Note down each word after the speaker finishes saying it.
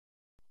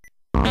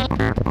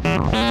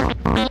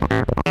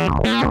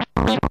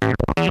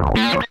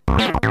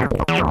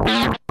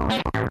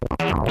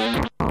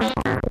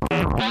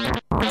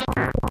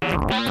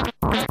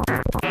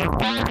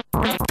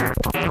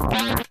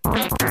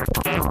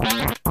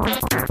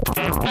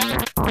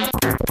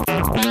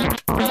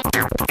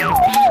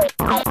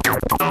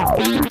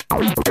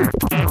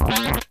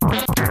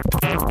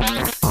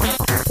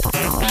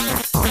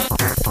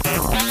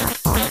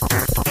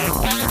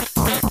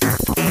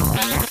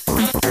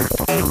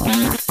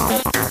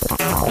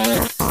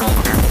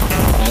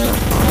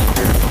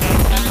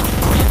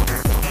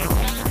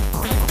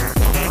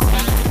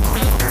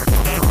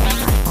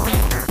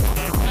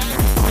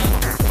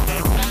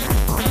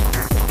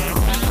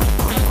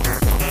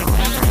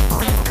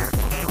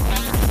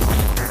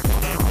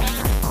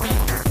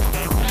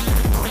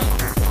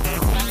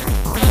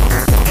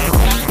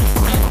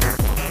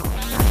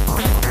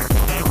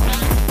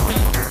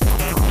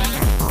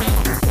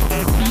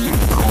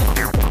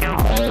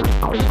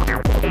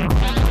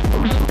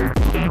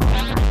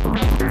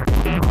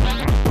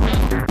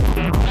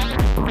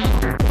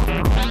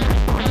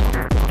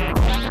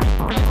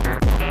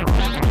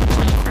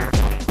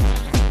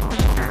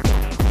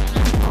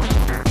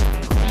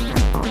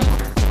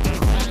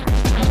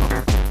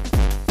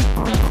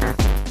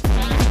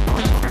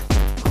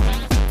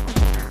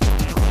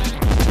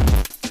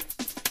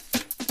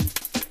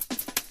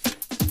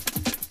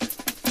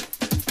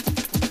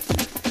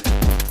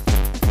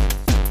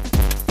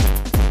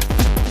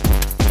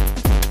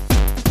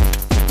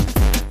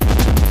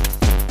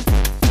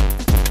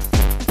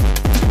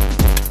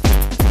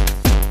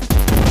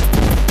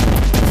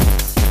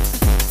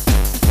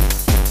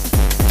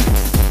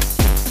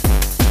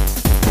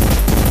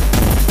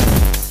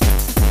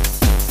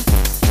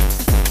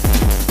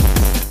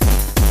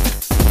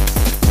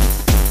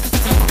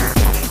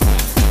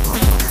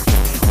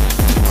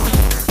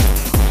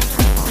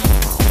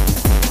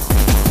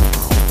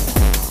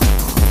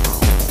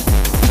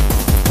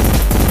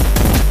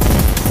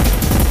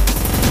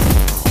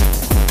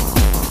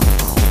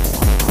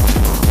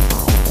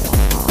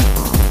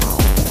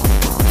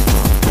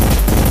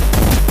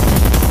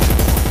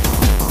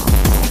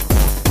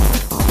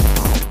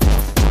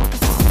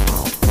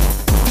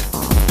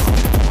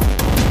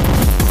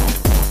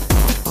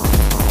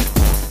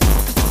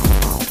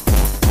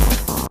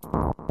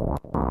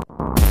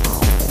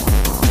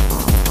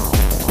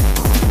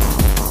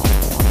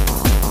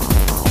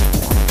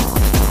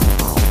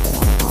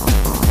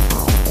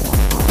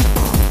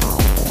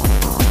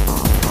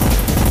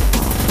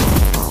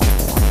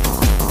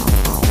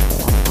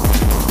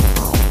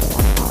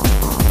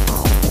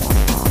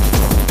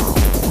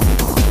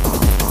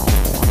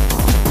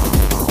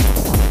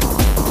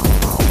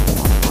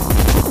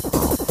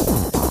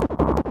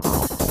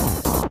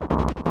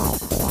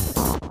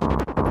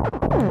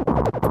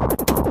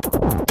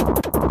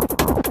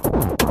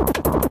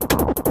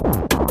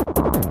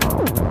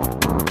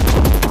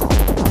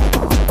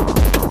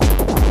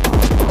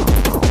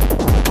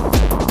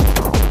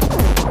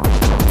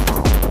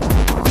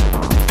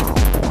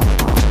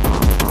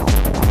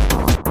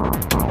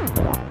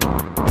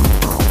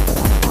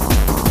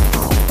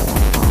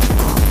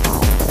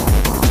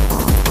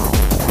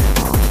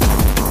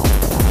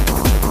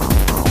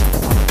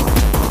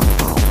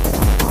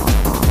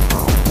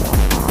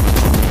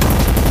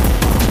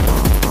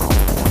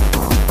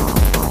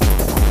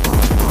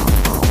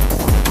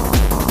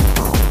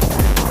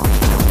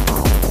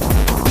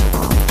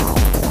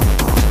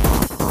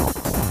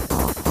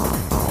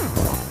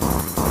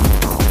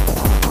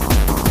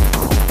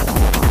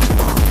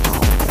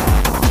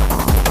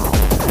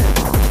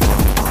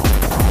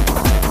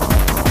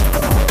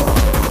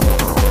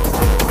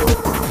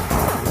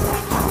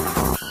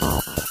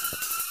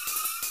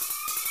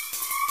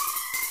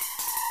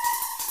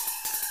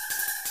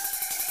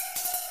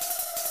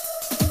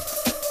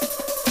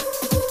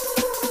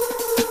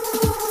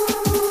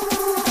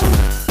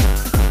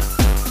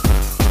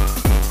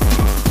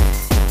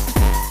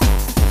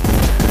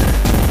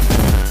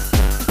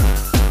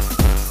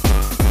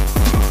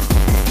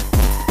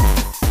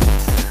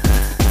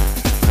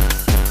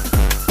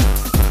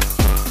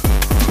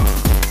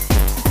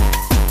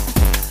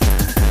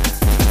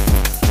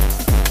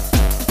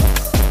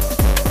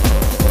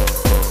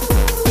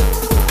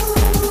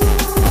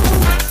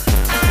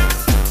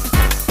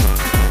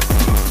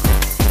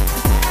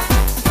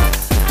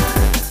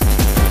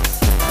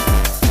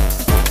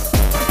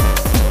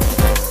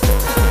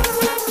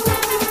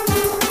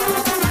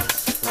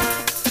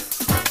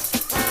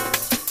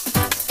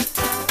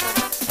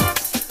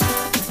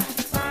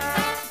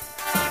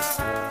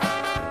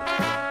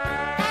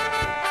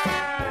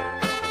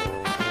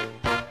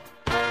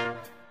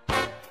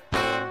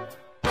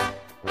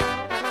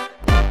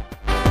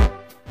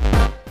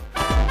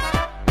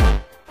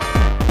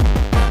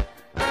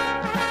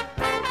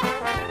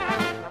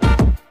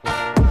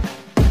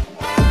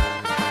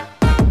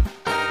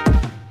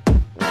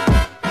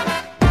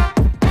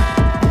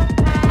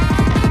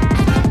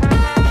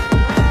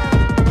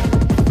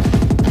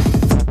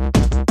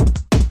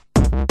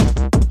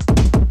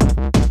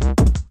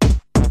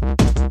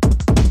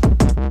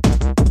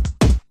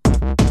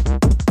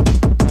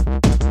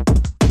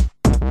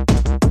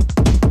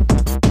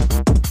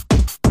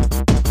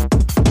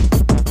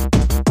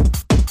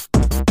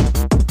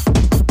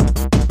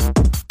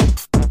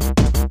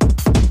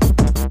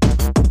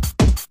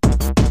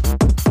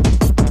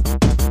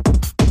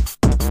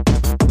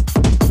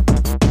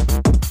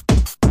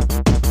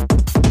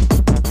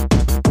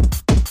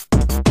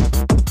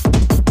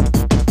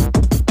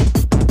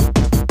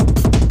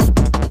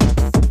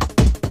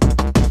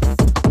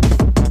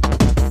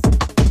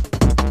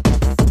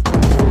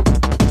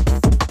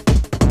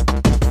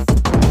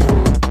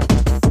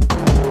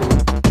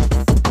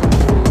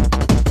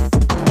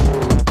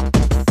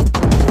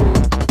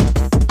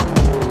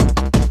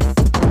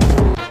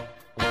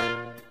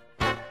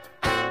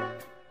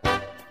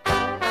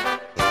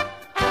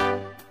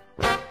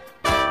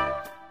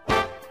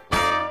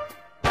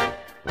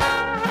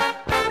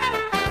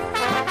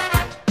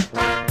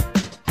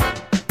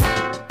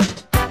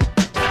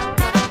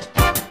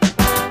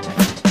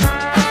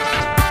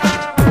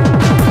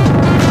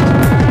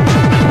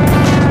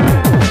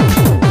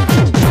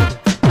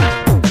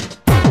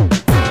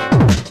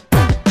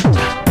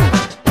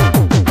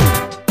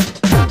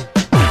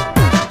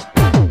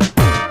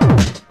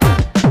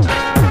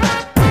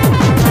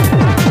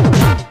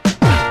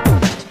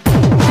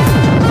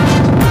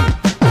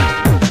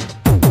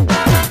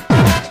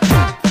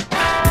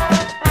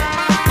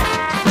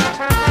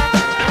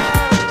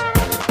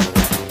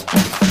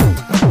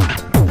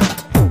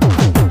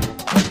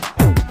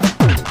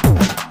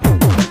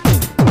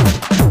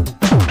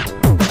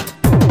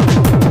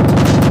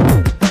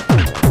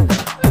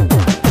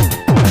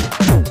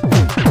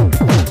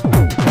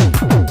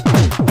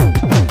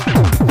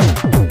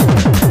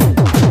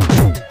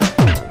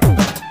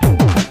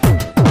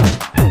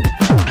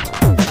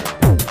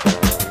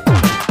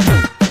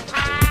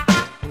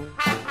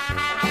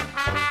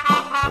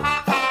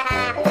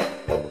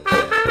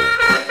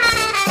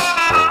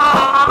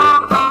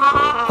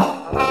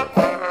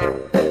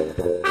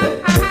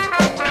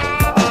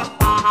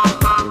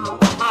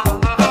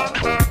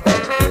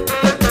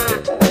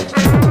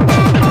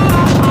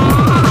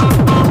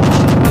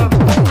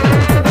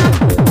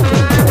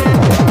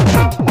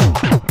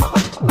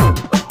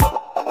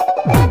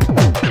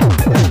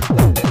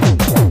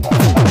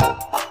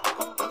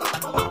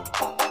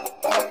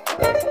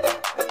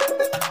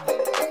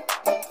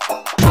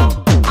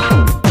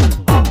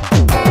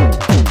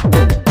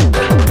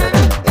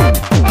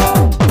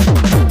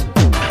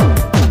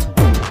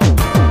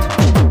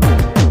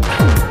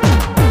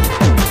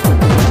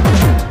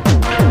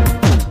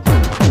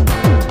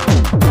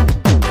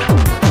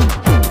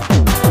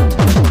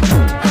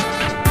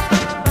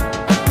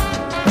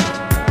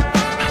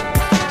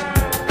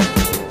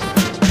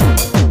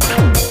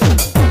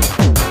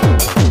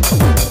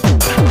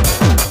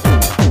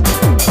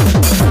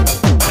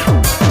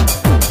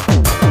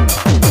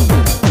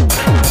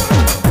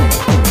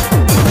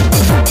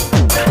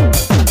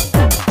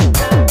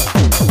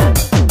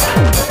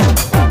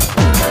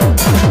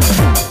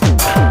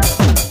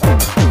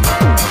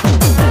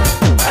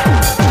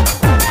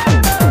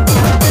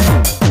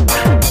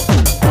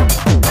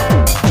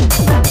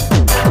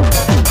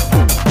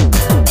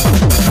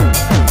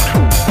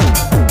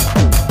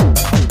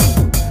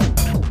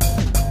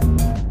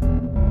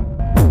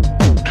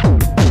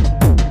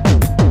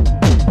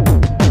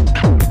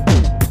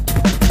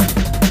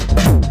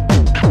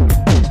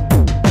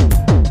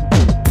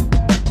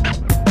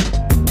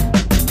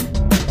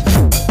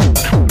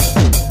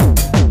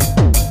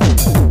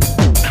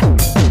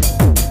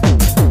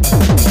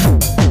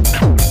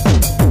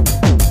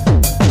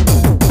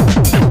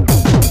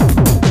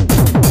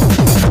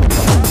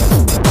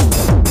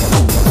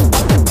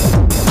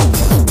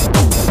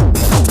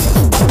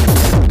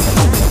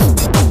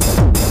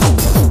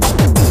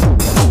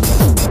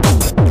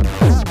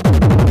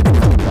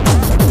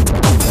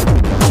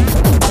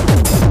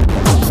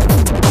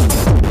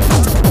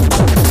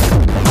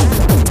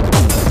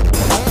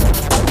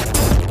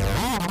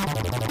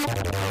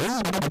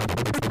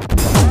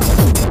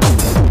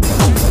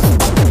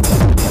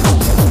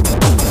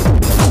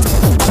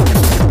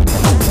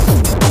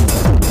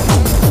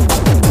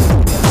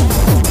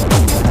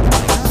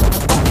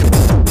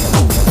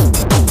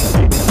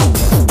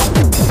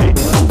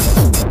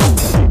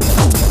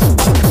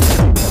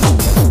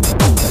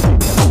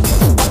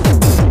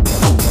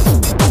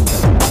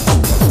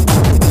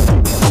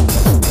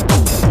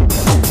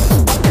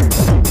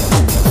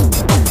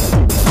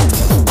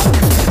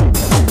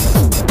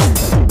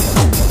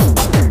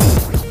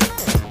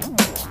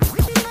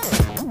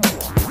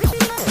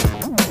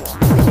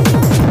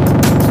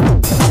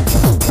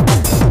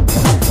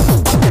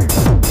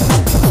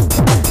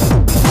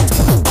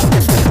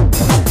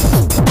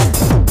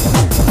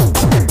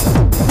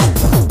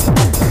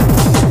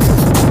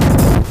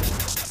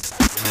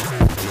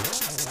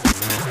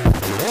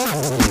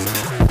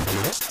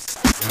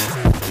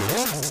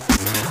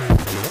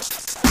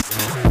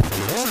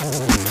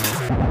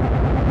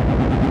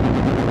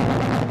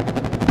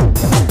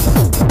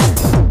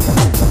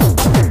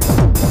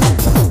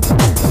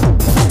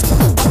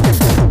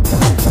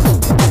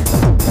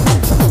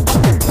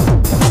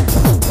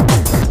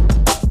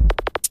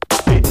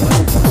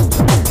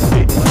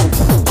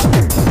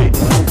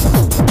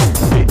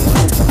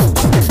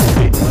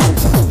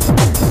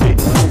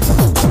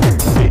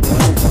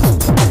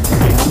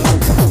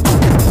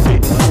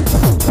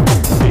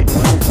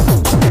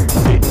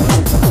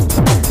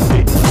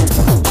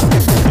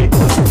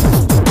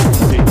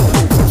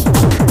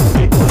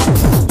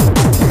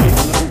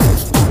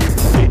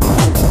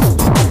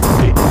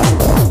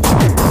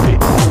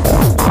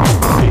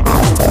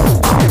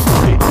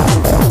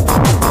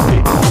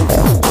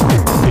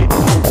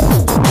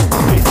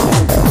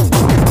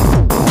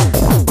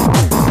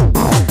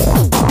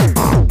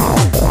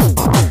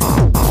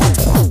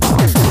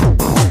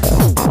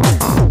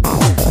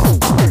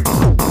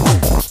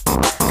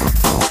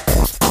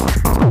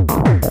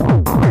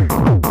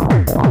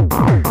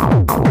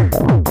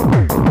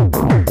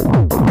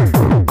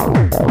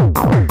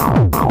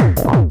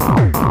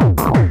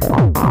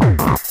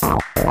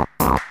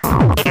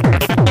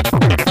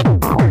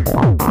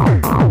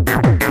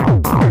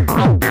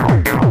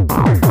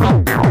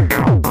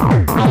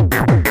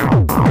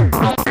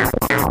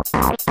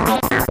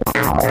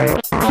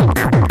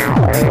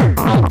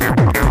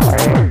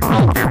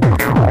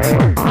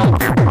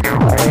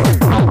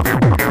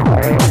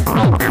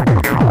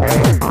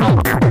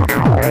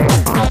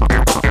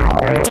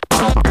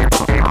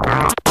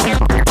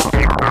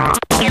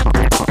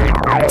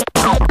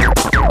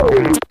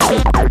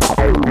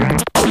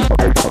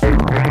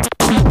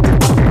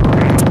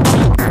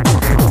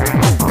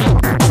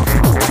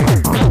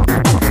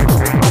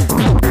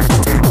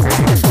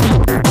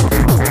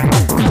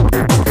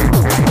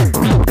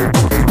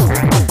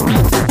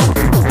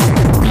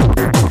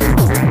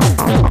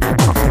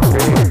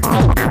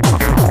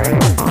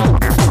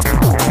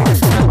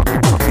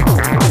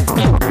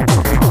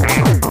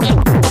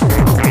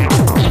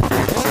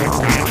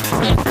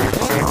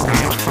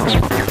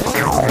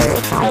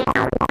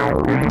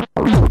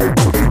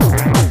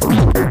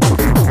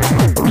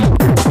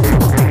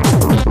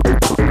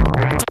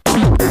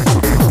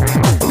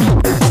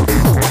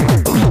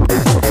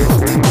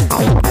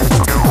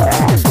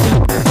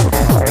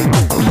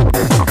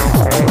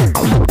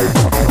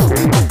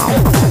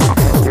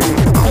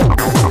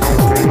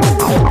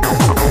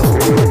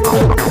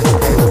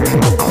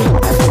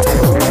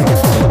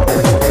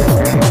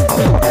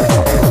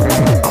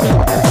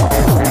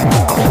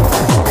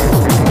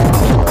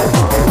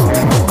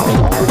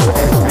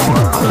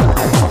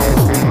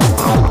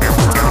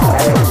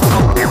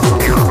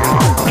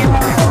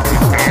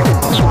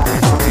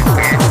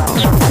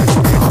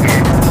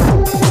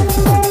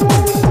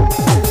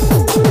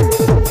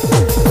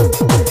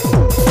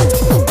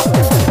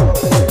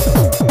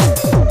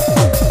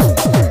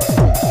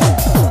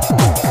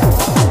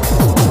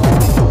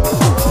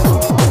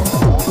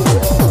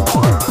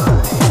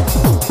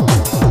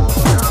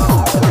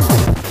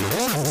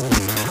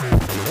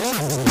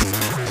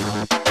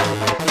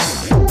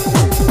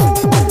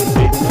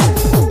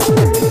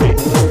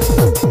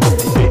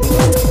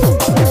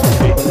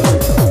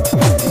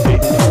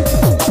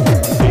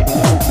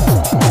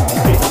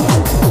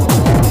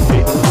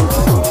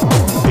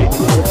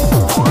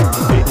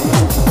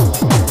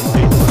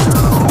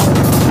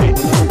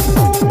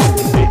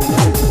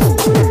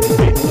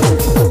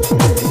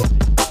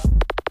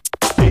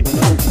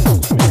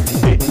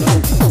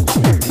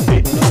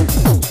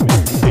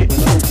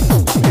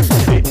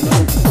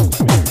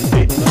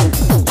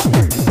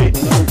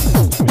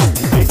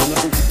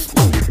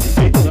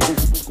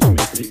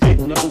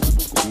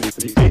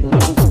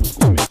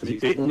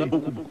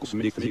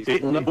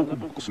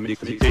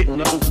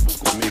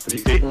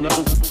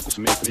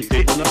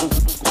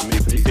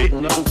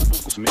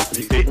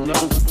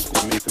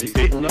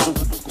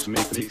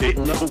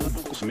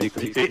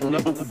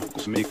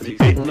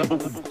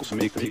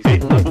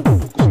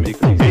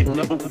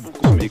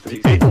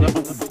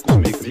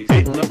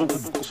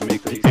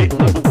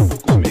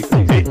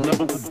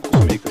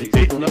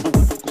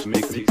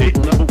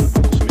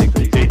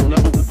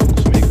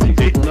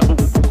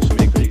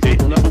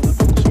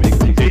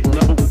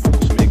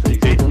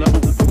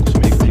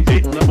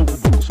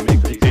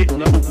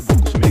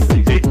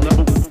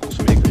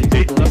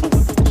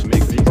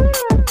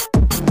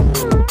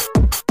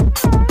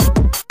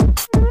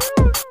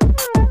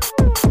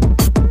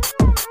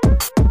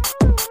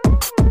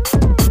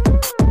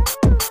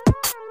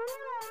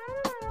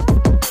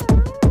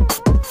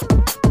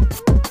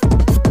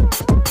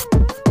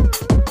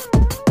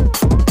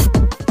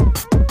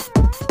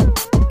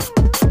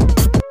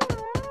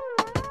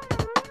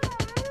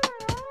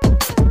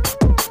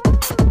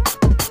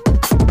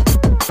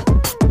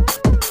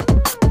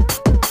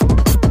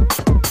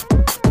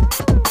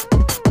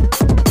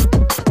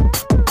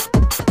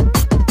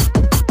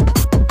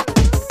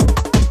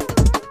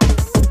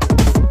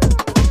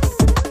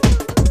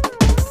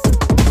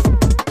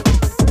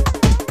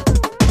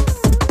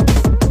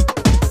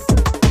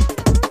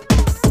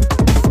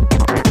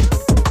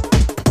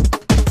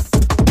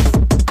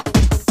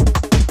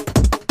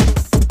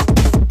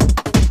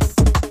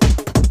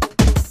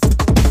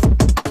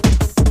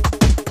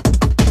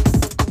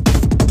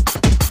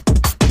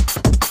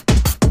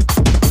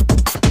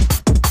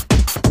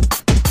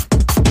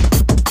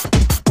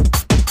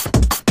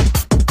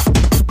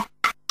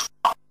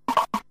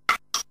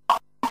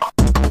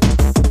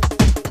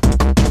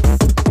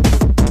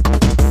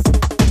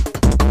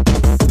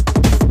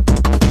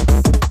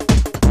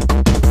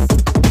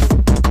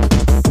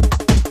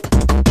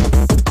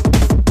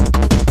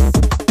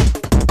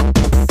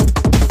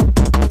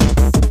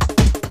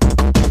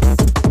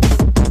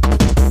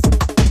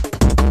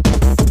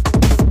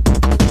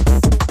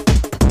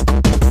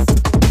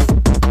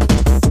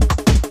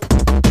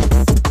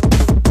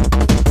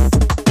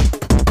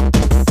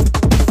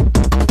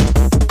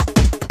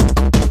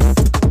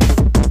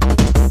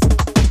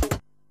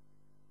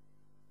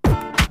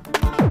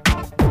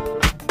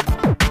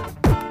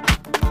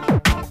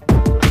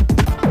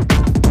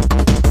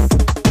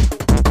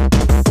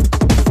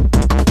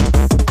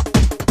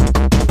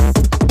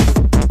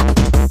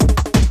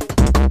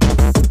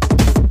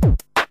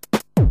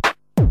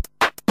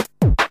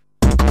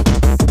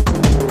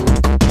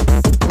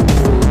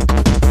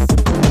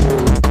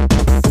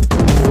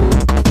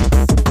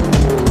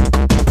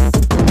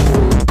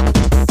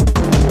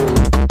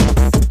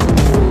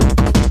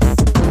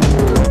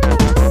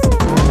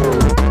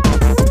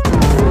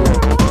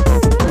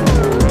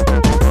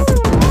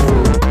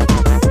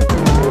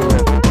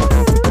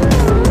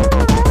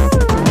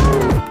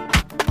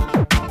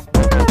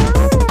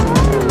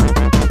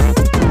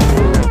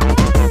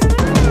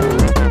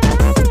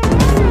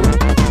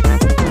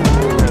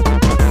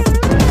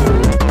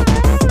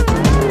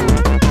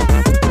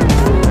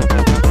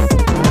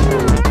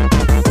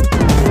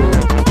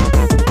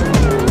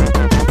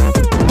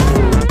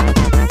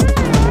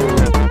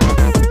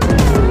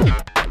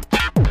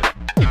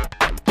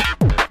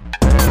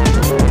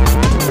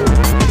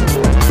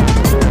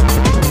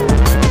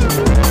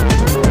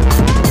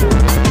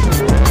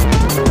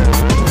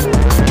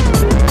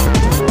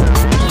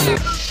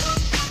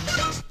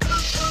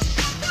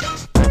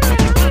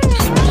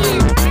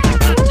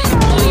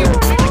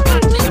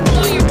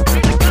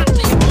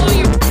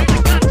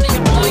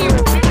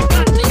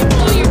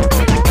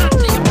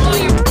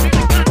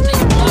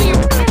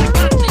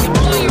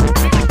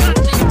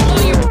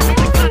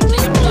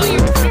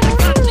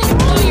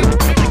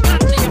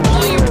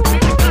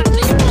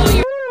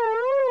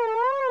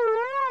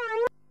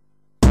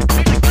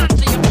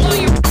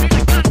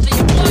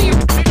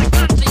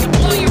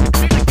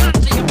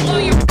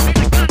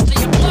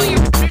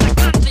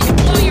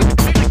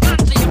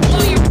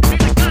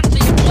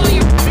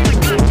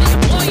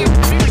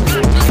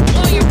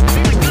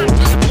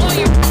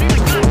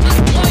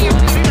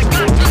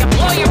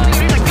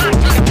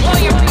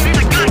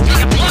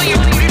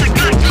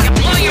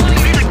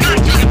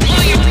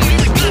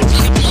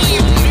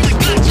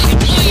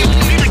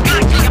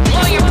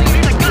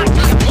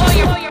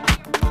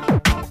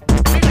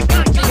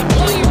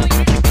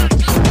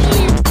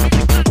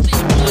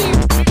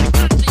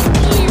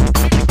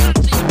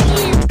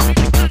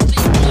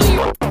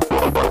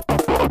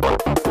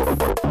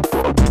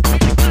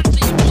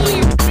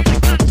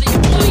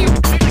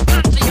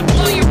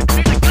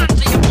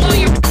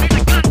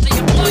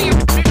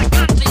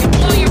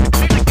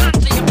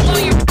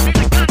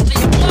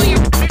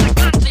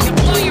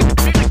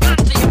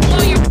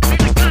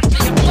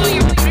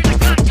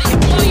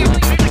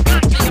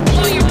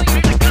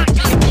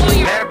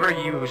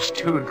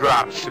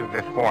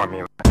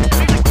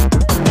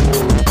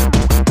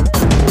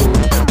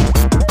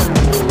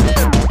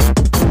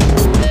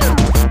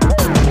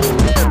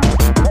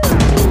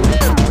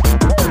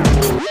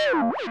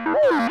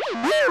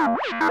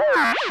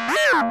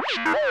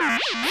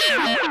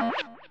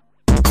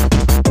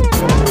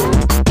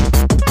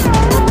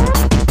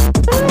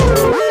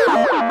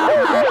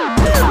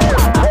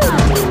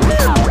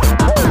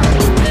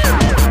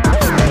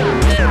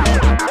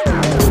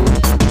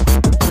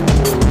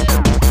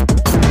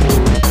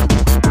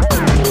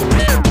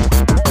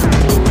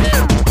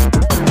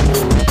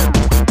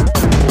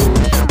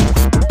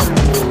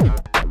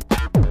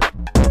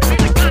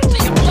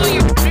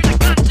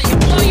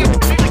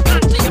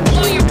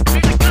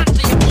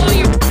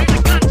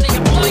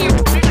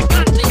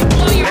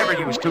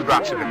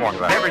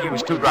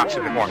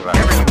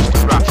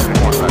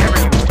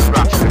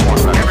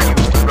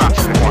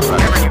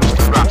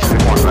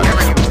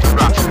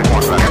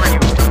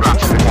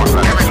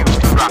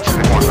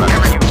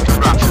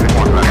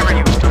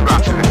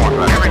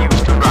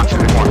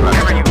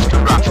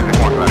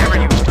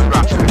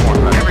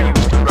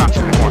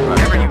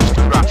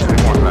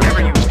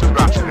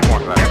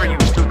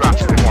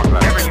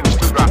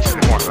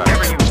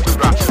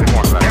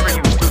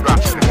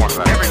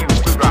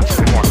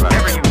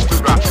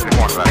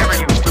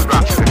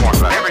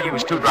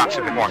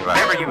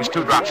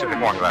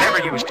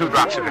use 2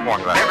 drops of the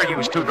formula. Never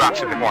use 2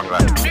 drops of the formula.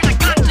 There's a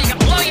gun so you can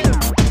blow you.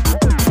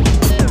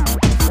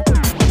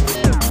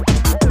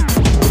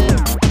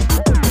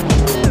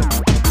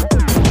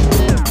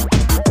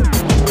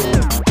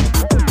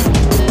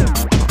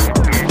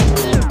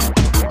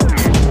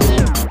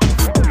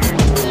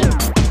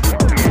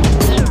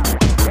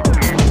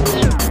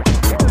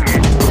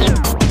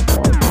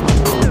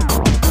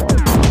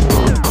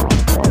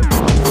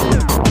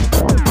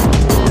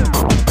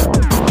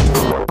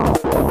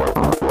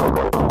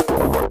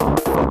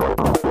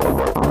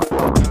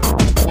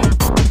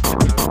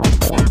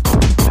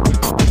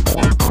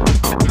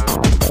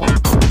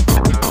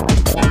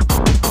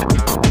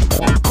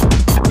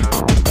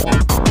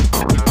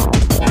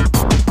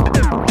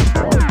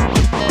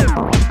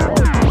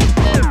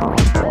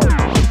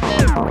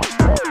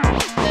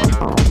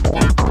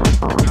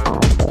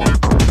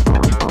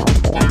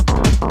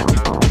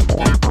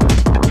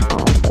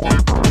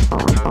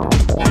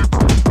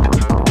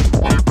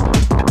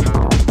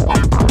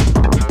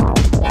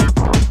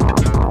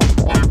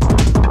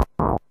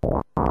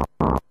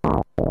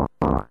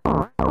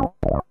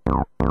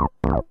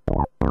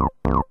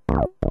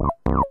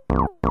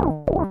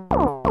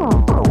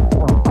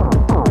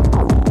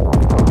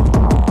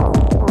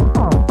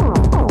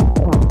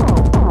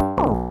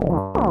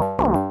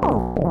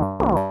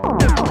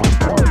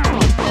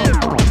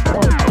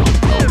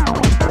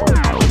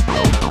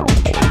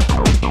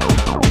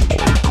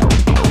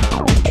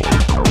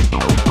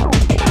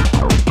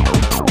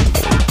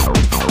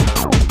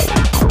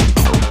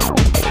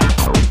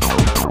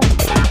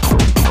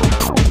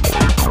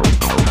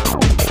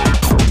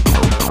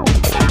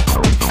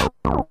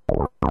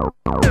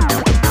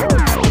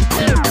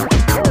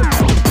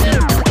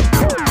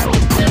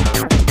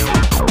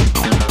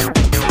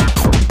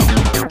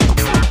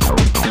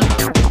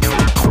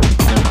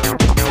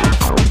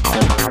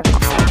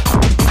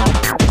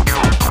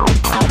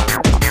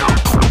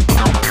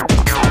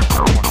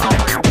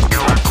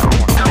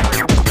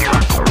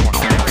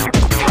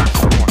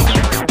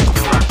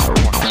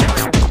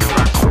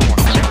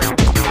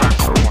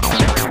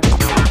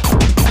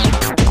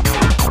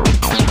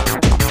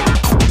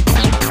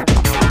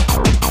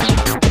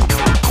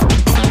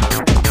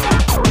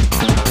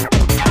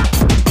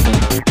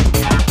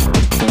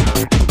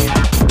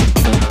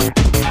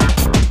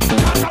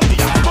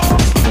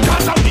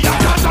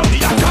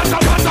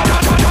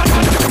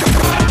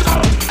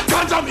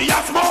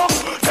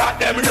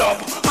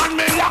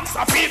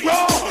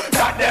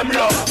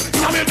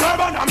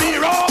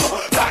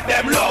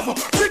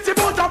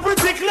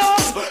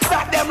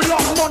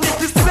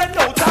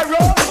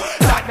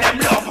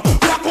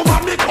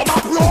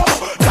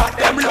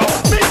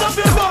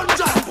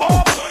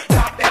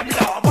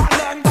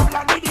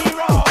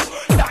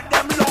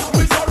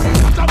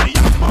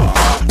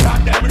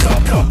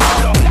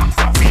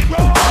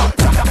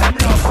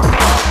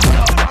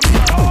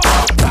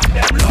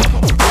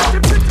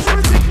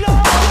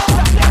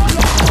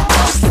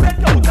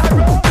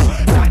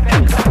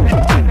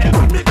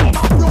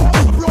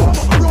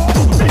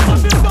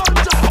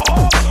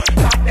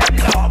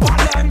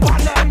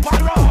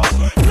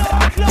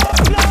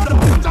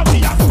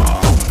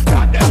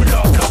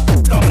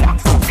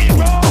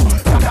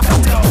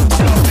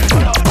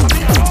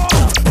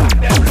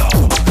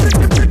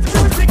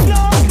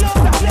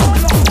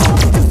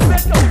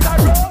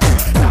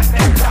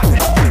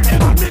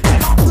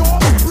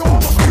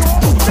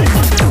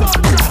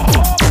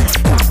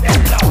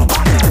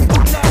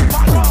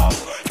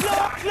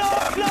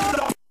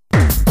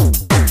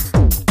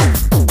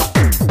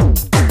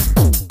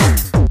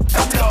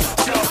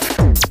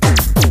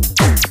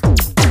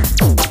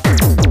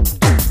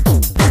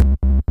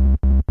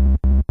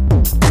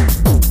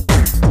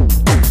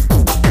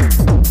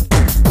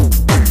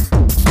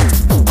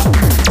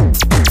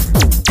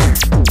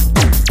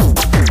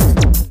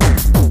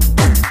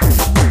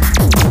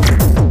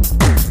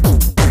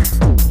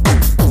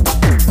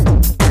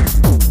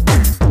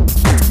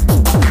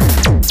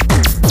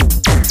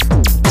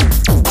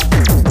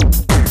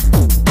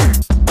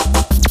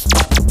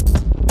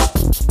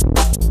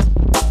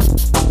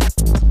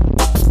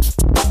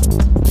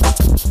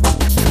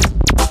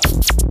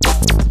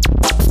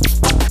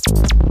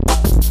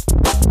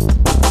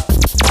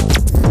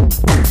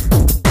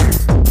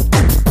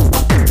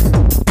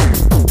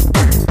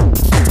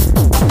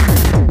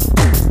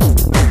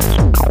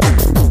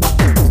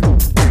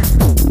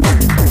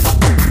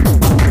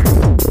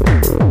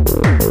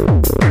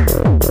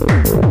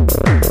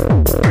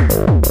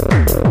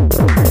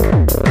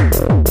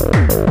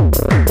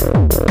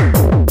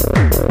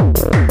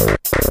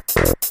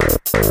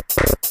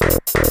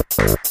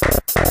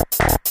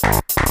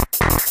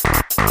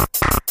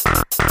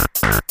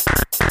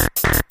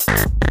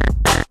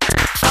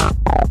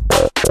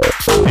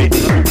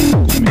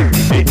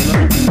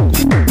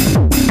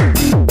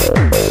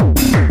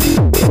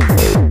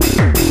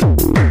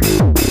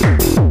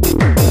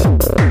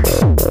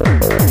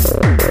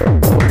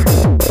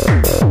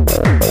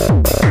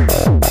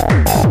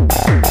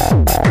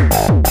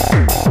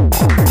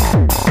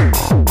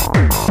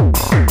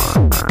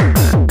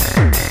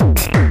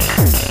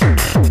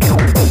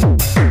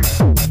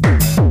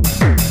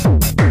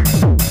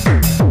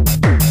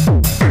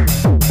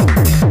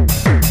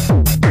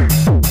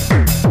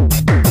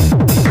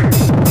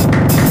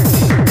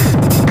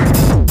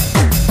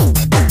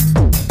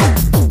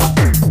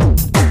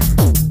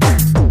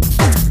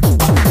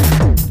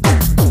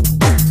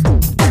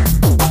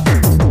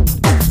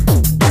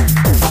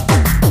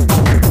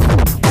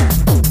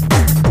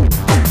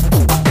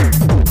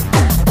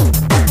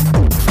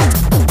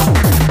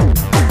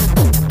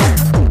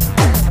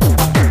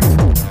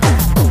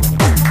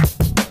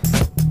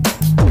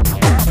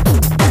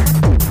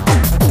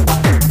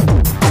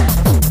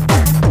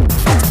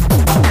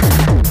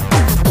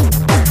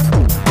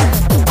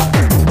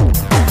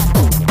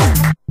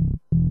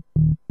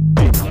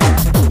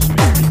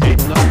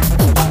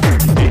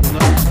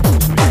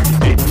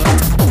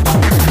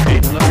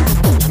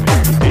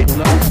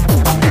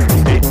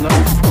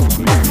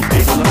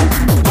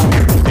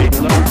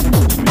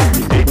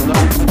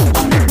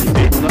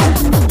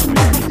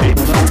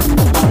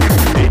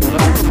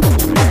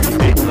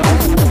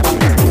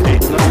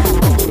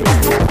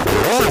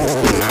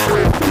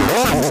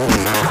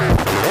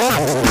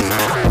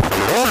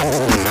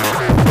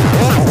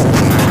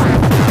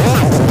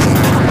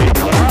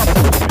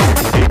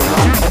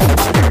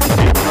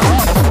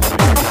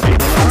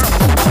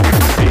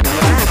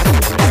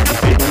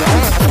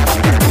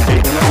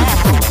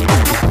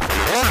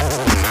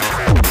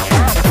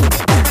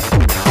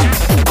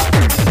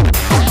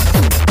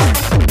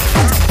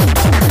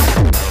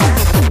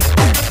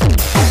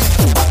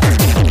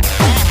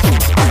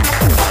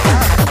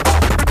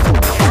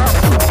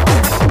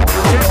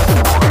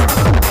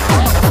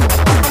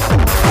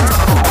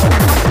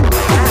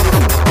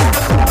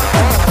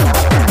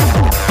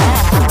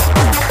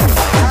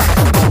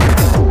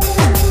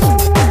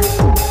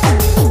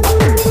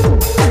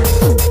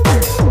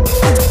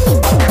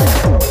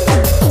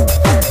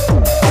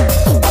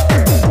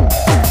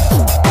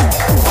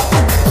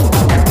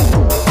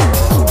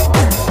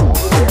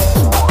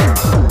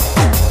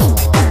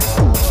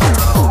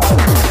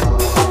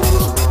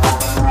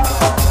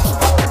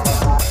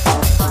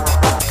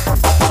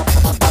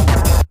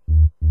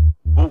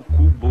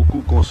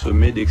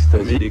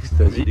 d'ecstasy,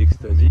 d'ecstasy,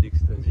 d'ecstasy,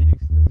 d'ecstasy,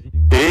 d'ecstasy.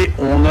 Et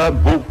on a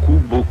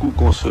beaucoup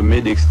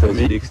consommé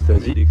d'ecstasy,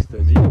 d'ecstasy,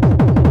 d'ecstasy.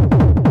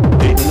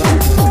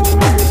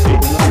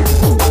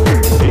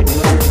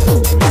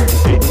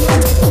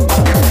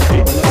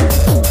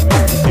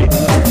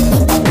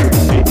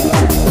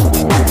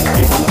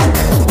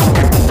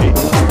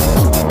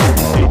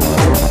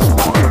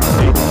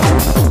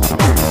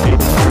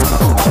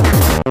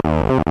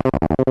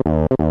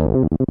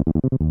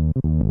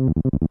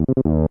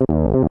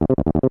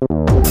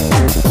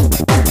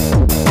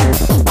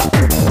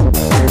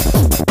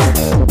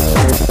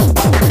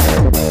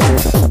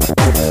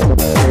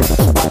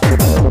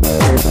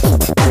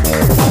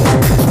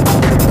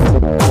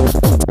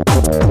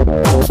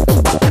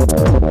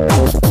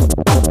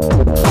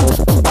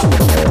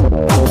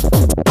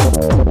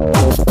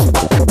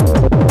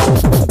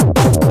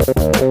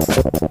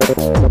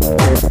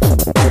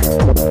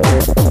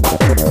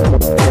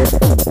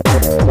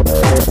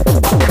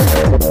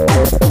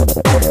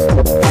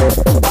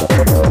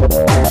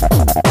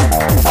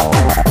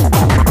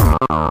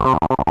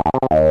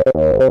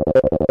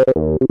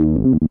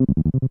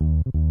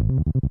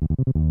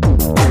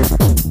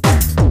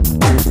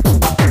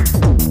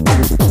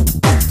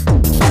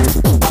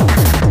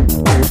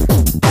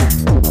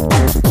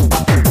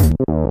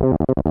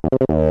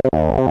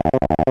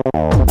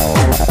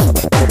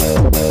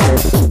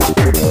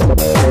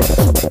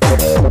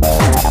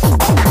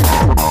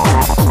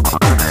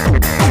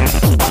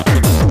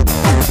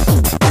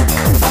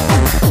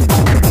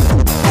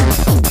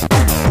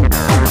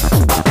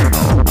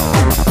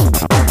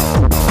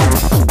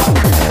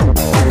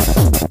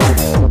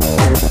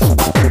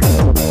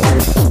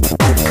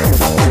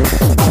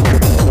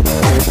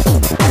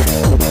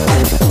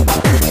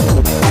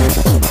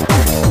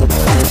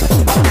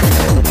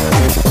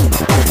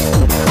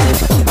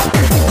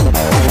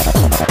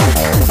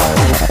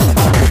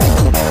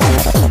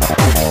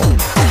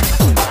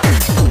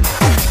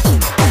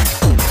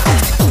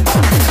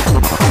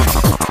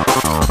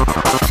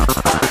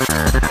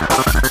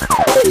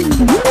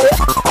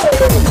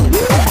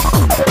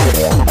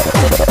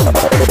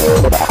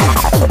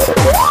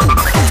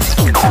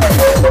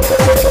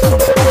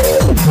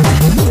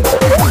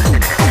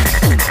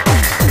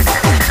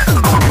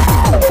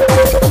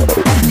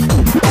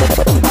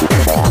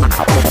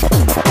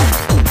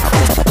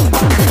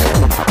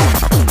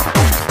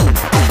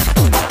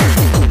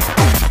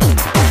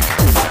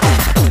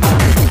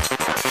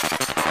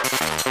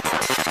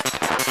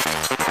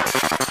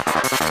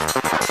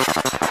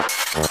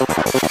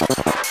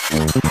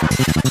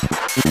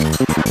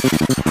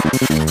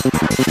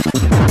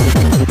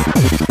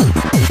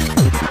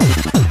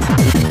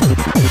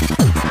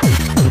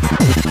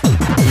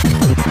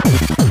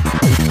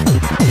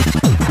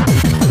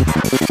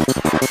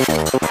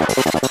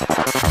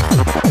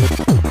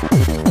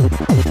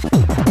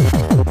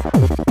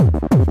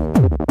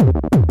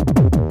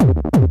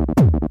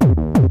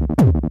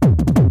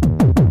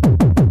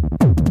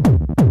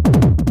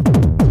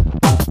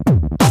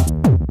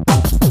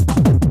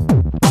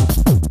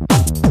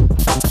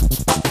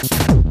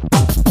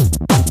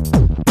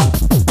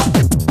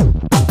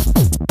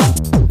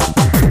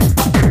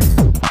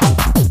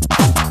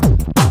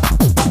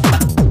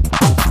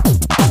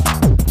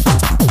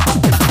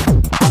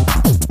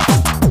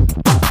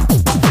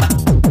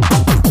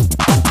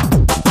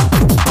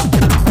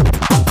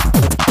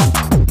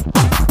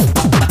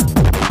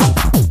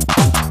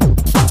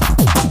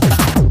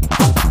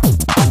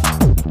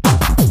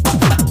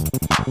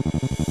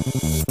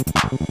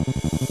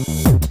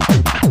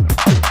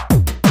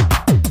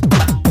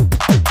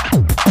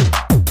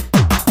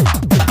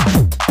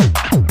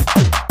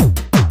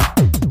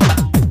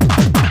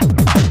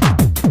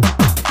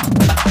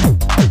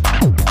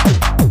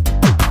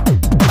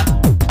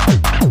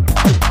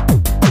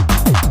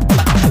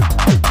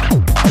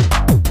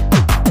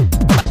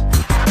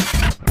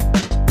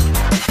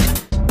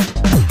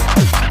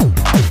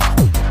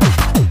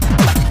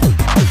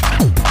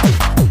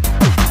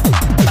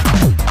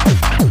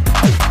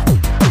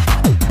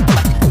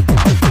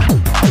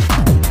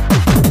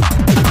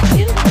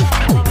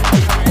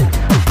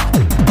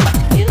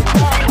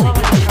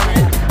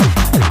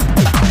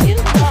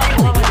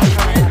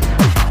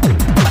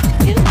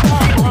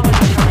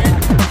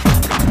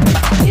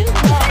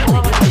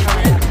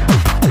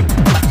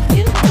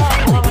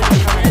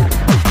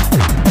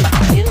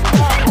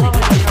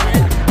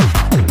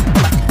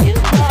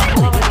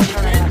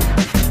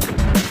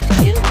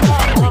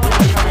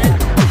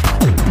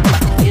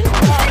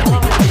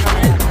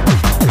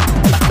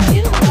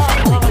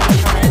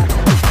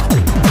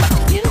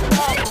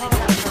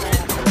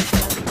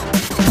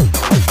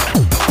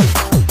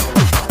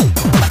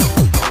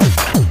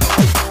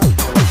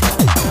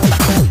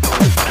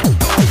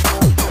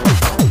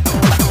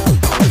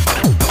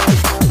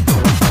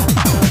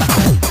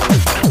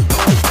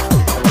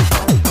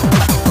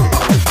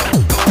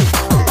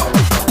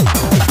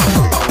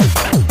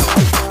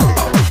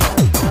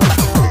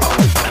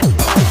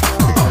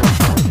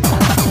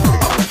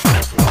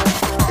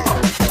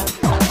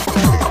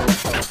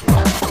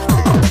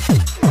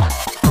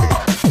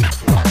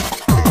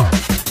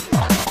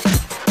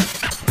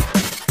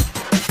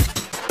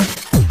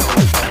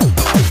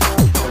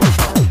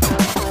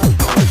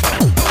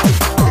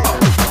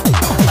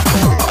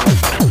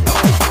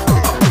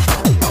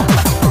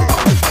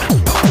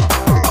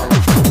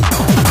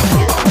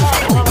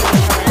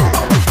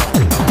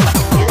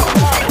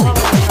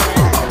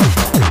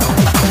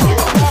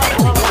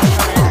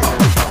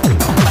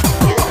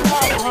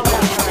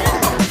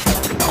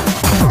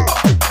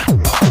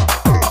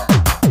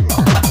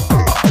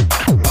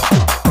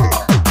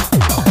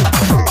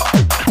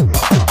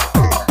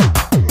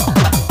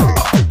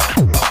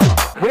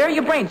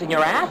 your brains in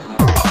your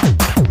ass?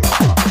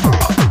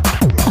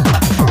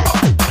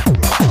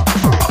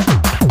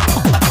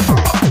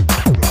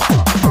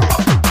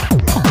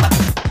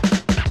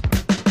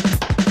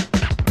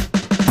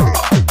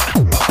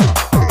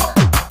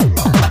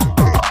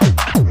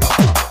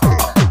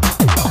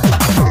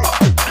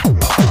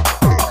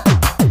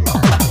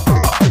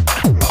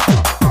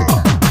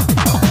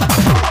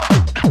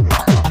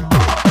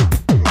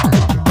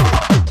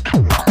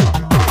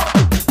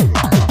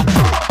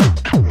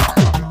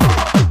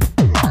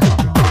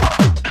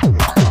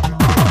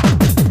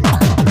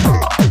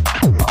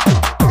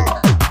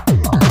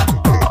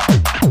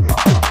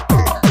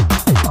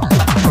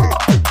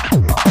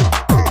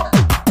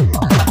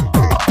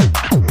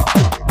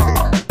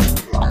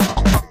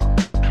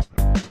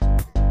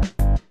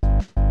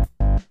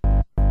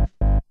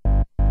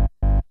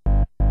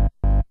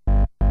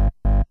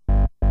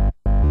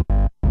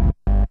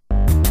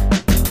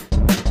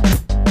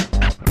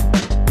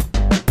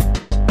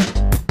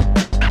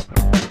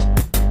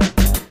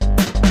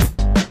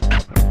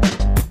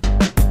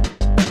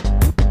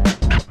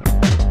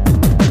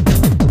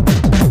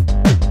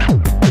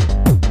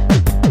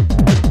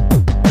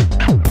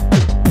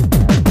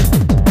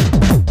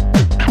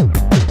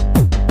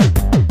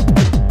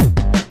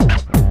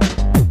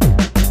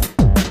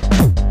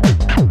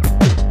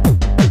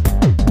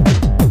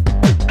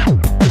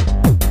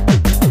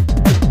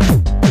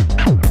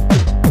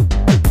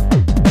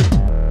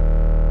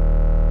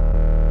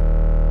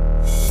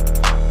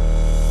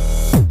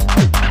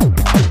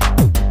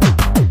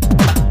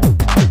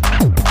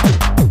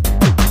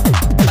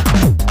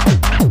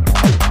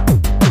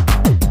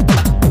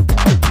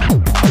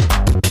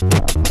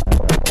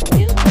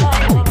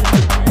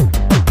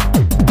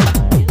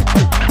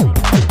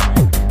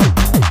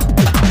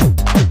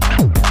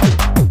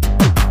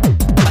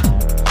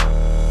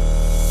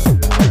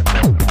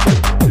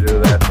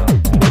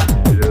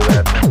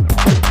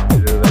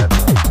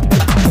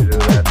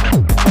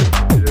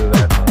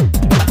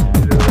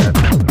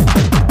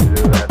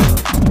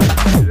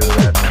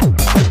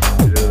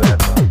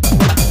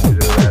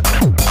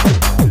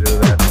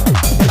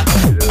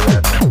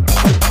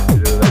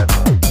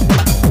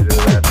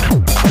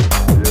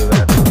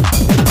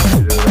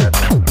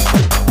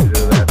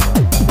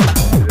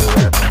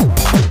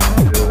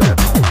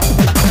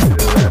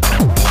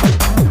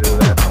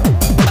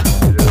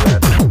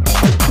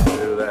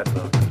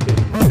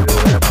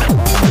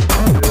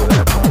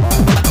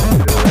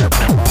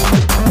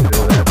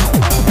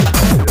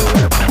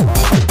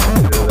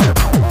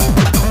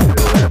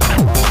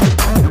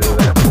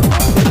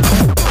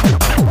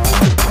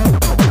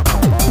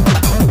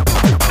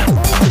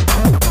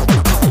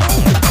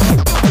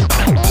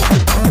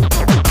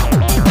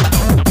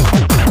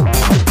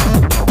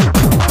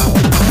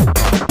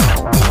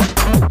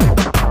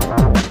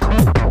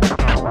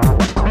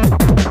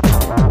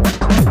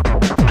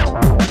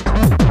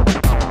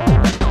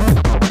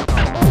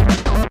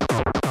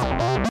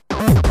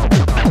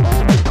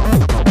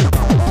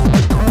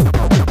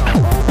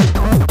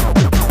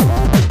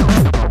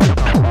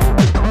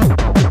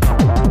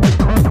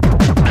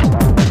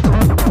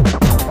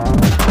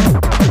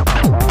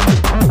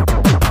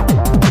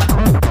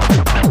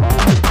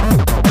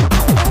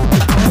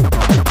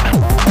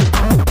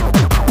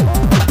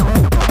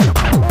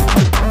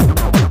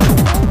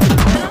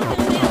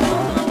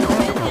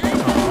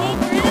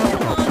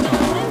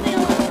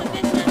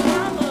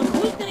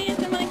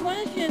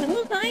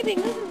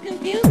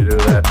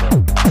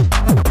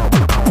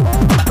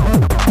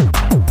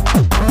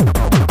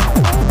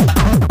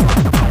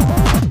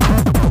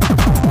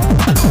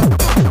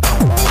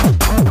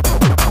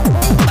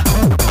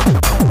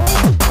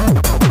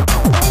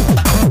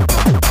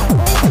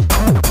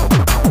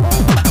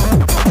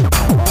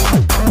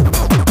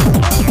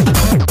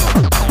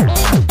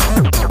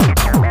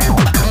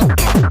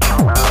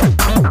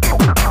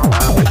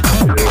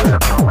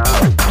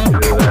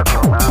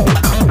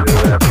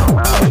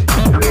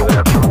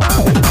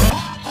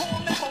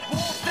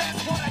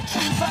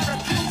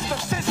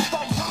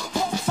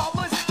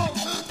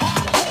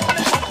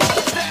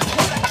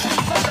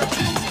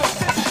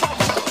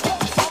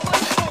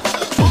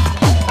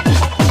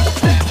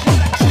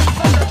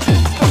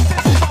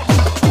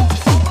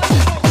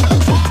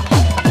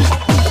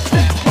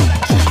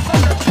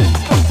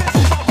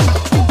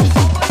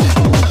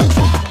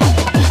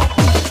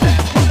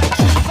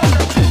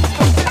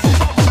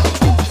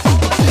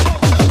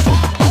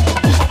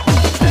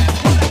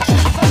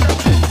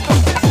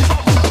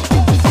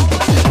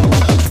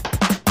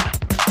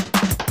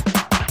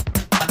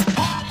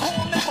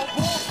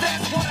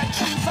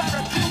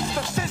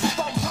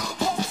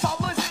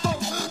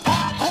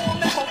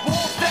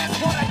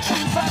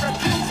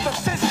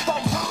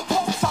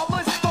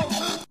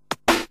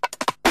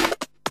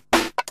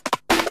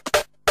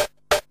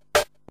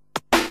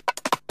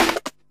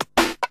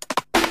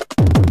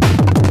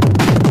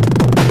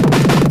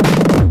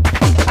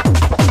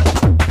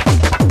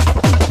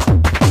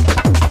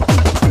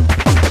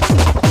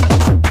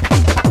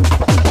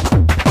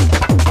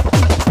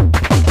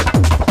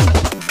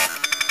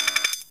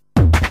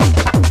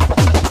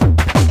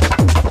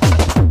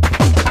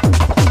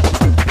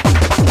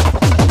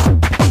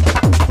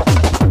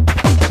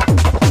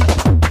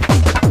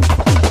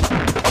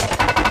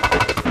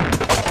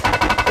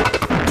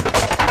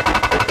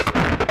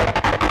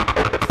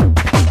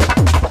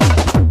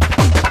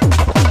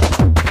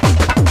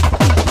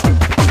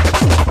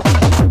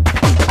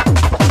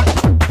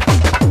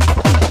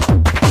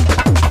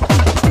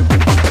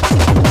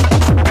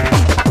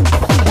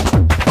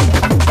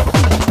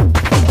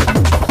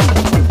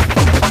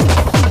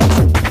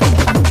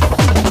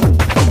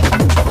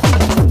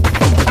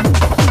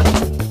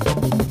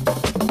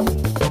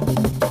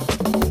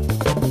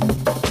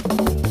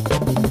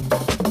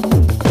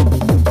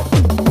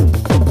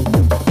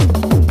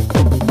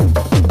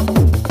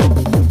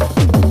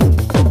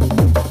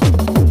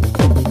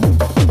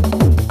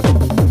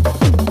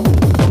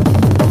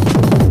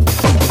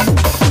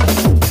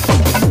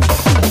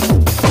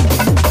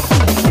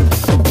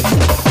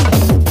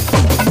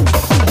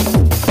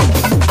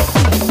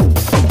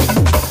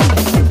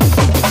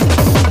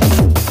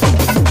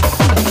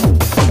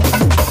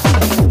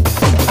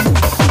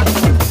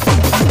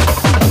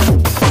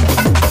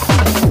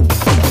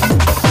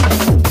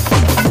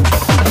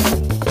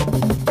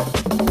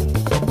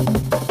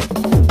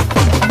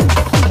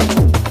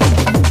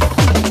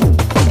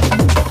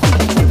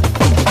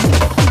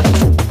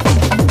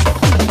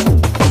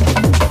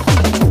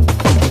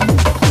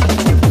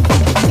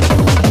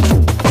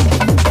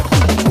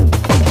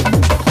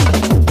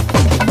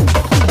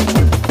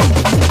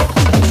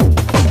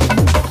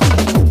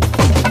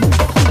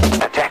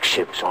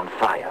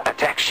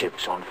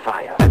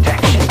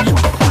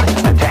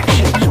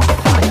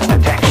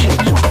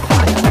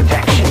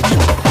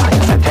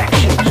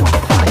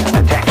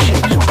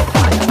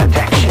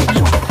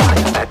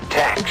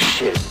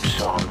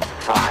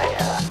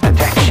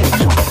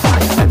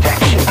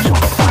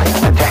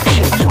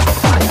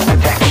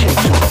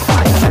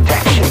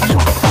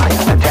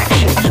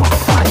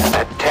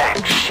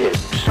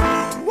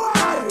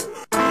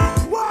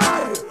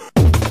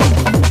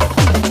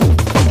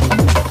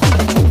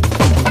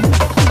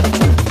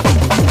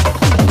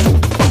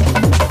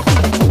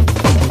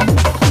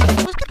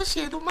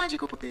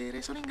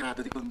 sono in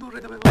grado di condurre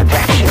dove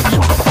voglio.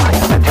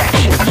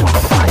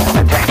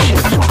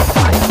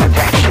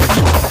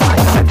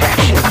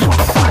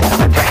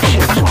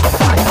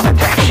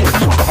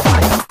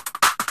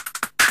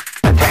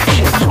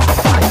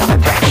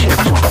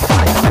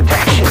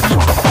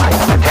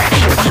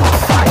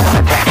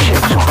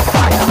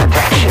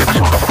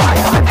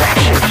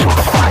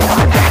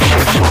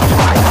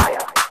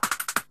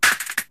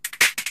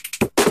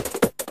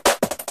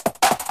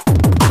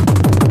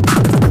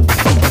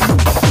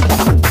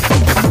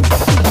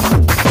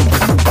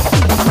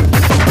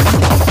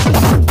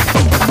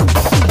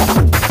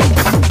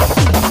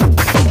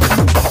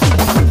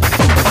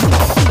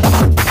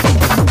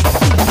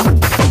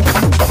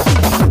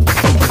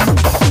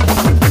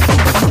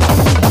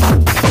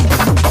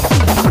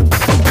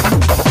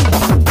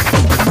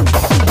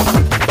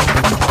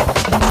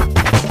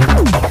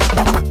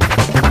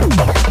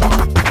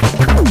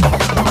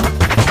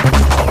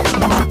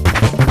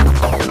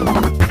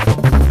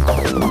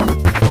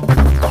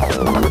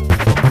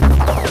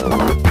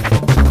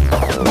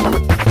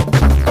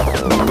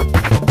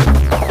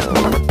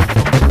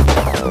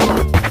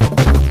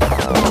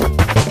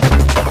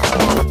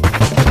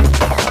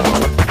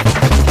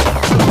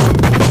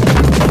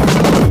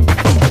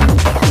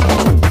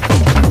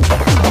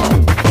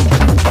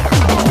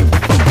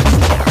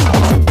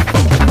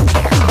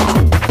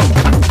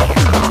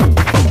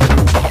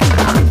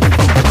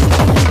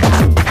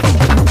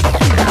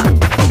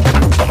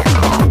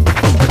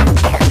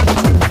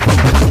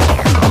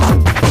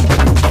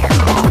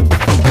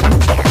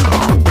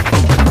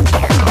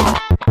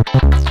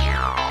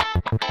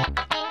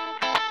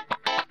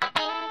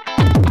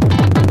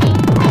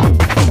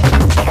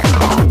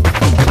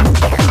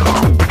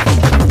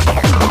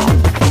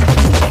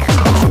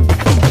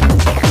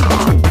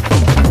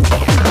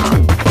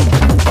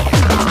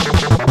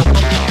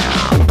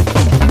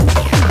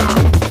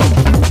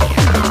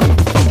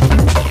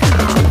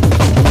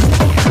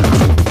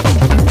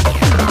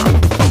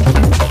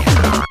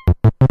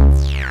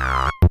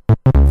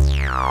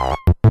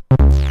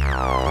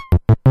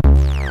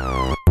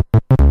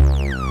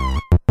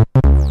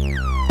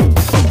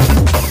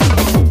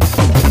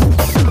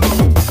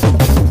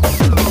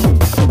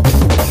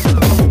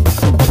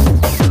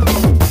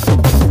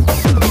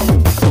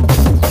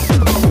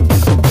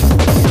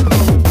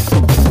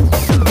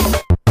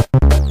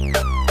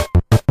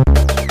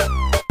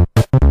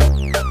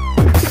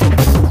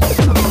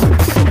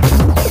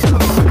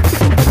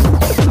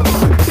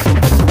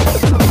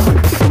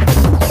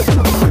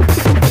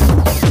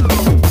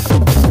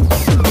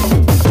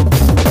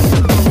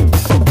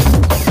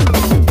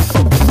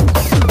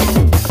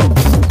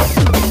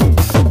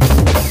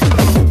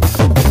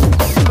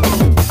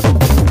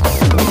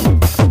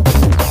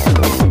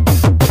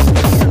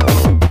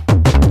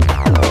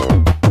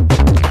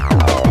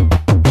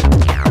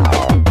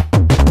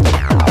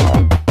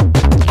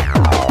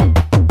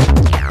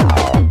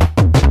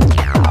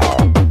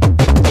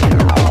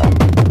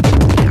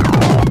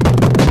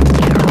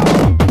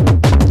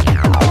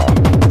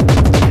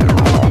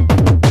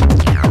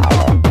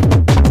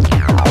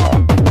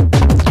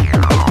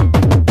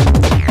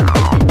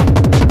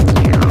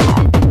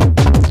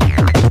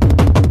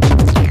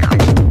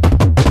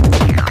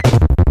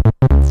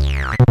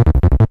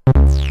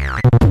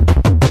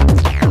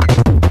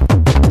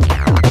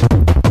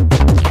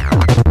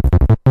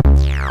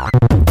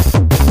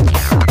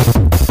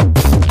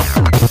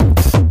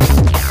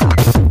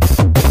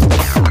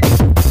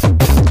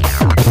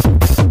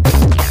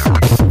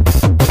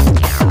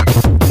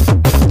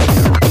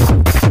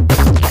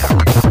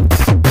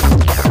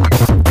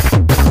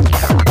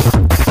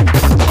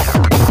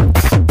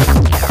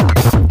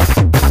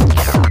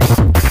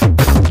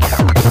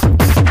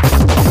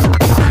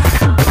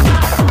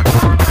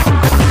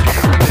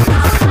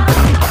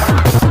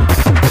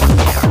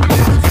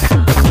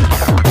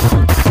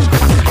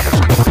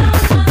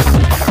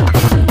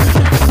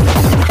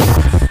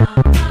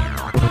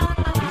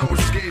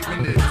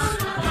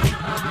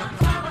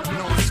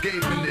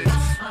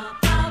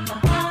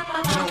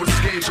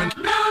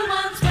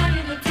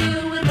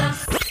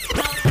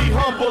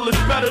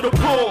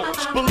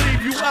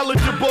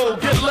 eligible,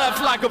 get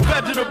left like a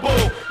vegetable.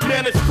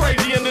 Man, it's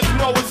crazy and there's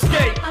no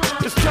escape.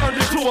 It's turned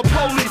into a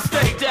police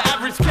state. The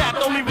average cat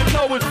don't even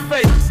know his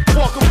face.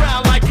 Walk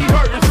around like he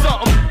hurting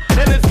something,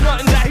 and there's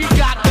nothing that he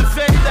got to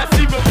say that's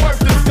even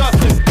worth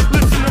discussing.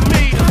 Listen to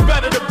me, it's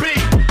better to be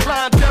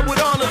lying dead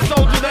with honor,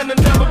 soldier, than to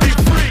never be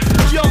free.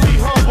 Young, be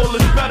humble,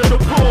 it's better to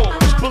pull.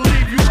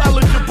 Believe you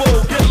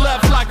eligible, get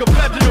left like a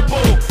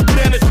vegetable.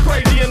 Man, it's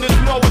crazy and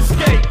there's no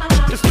escape.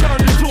 It's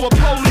turned into a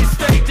police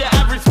state. The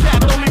average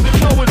cat don't even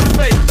know his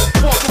face.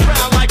 Walk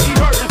around like he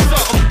hurting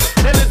something,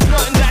 and there's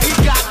nothing that he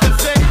got to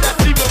say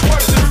that's even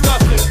worth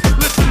discussing.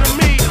 Listen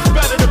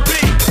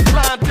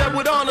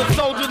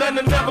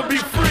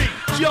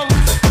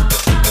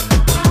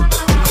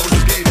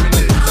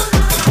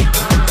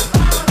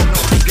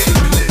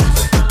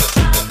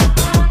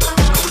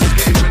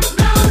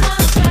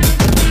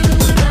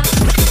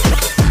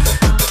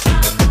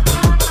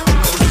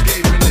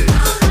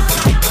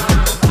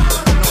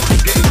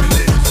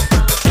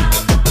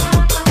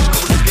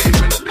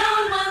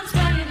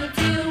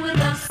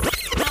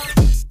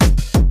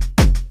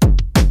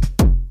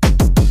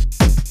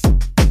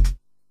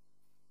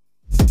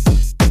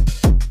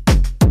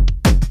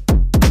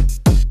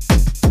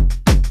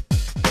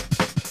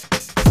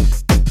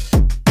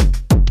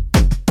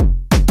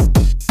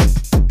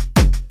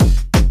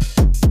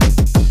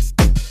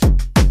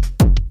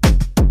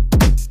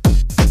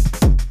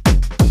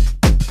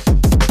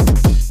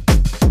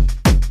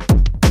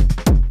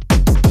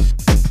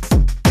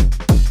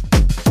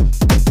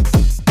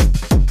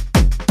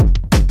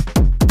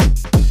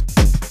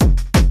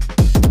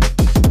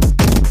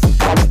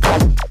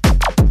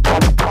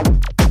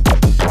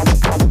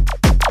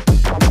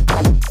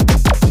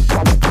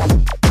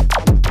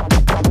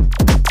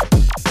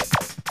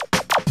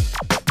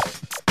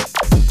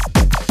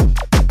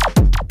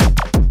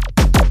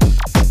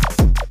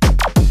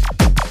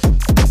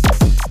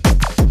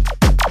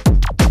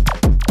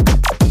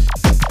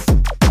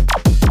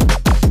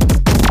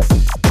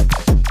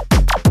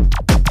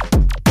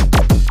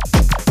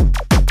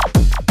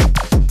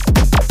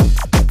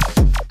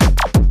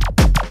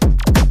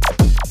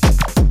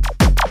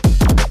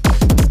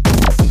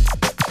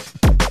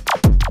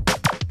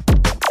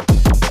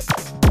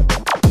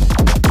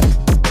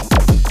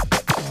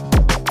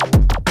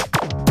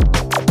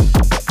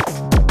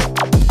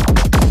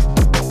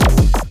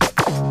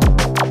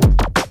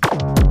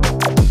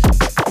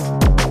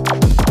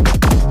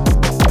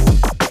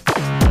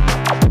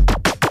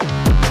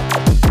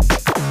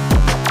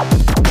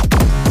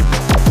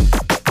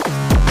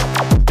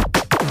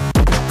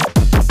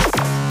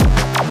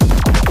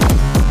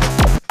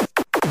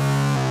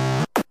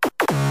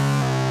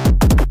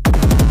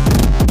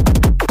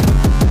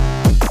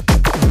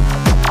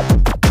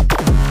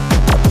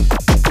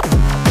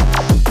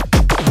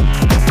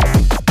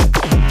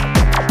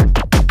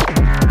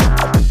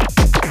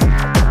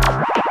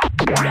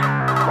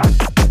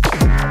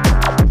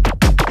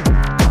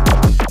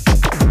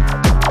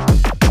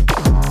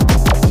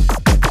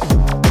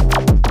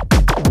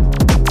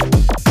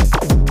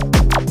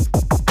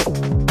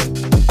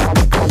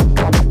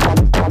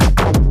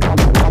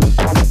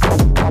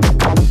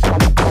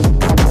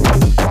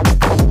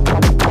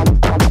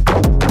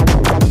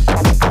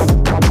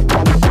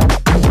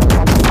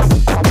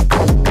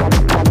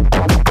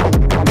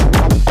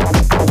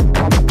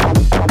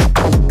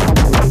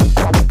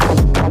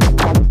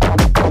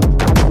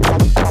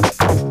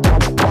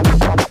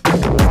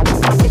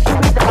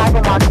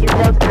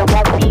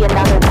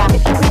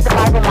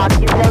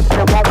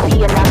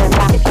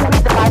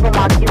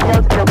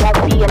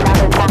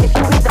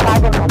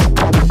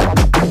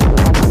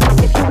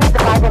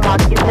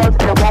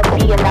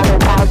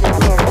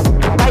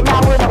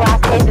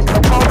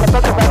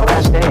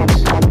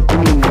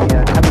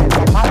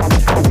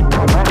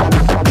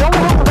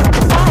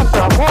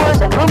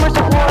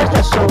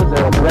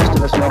rest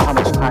of us know how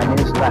much time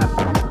is left.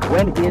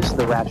 When is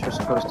the rapture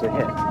supposed to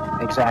hit?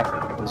 Exactly.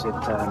 Is it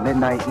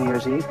midnight, New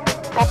Year's Eve?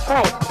 That's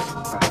right.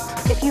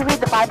 If you read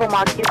the Bible,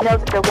 Mark, you know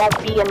that there won't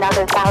be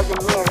another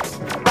 1,000 years.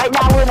 Right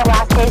now we're in the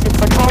last days, it's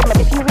foretold, but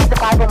if you read the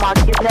Bible, Mark,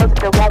 you know that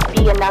there won't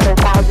be another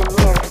 1,000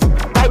 years.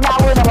 Right now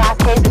we're in the last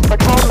days, it's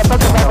foretold in the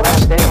book of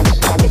Revelation.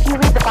 If you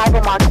read the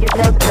Bible, Mark, you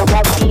know that there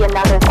won't be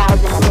another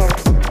 1,000 years.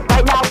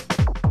 Right now.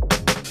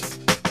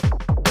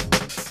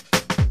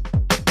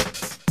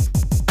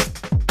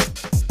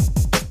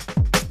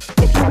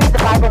 If you read the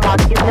Bible,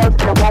 Mark, you know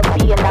that there won't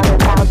be another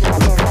 1,000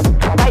 years.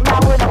 Right now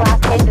we're in the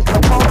last days, it's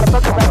foretold in the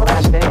book of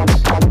Revelation.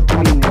 You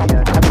mean the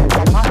coming of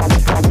the time?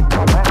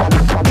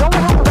 You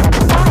only have to look at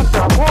the signs.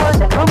 There are wars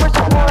and rumors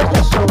of wars.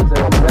 Just so the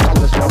rest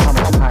of us know how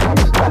much time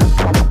is left.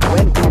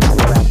 When is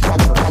the rapture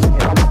supposed to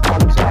hit?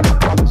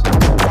 Exactly. Is it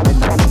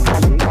midnight, New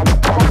Year's Eve?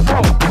 That's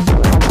right.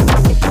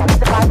 If you read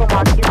the Bible,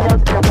 Mark, you know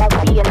that there won't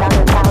be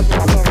another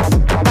 1,000 years.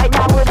 Right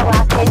now we're in the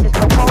last days, it's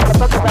foretold in the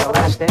book of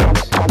Revelation.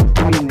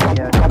 You mean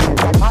the coming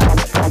of the time?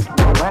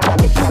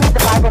 If you read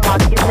the Bible,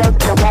 Mark, you know that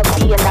there won't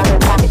be another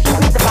 1,000. If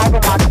you read the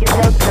Bible, Mark, you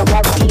know that there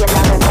won't be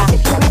another 1,000.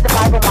 If you read the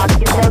Bible, Mark,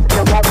 you know that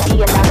there won't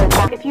be another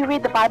 1,000. If you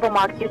read the Bible,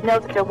 Mark, you know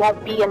that there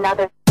won't be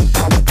another.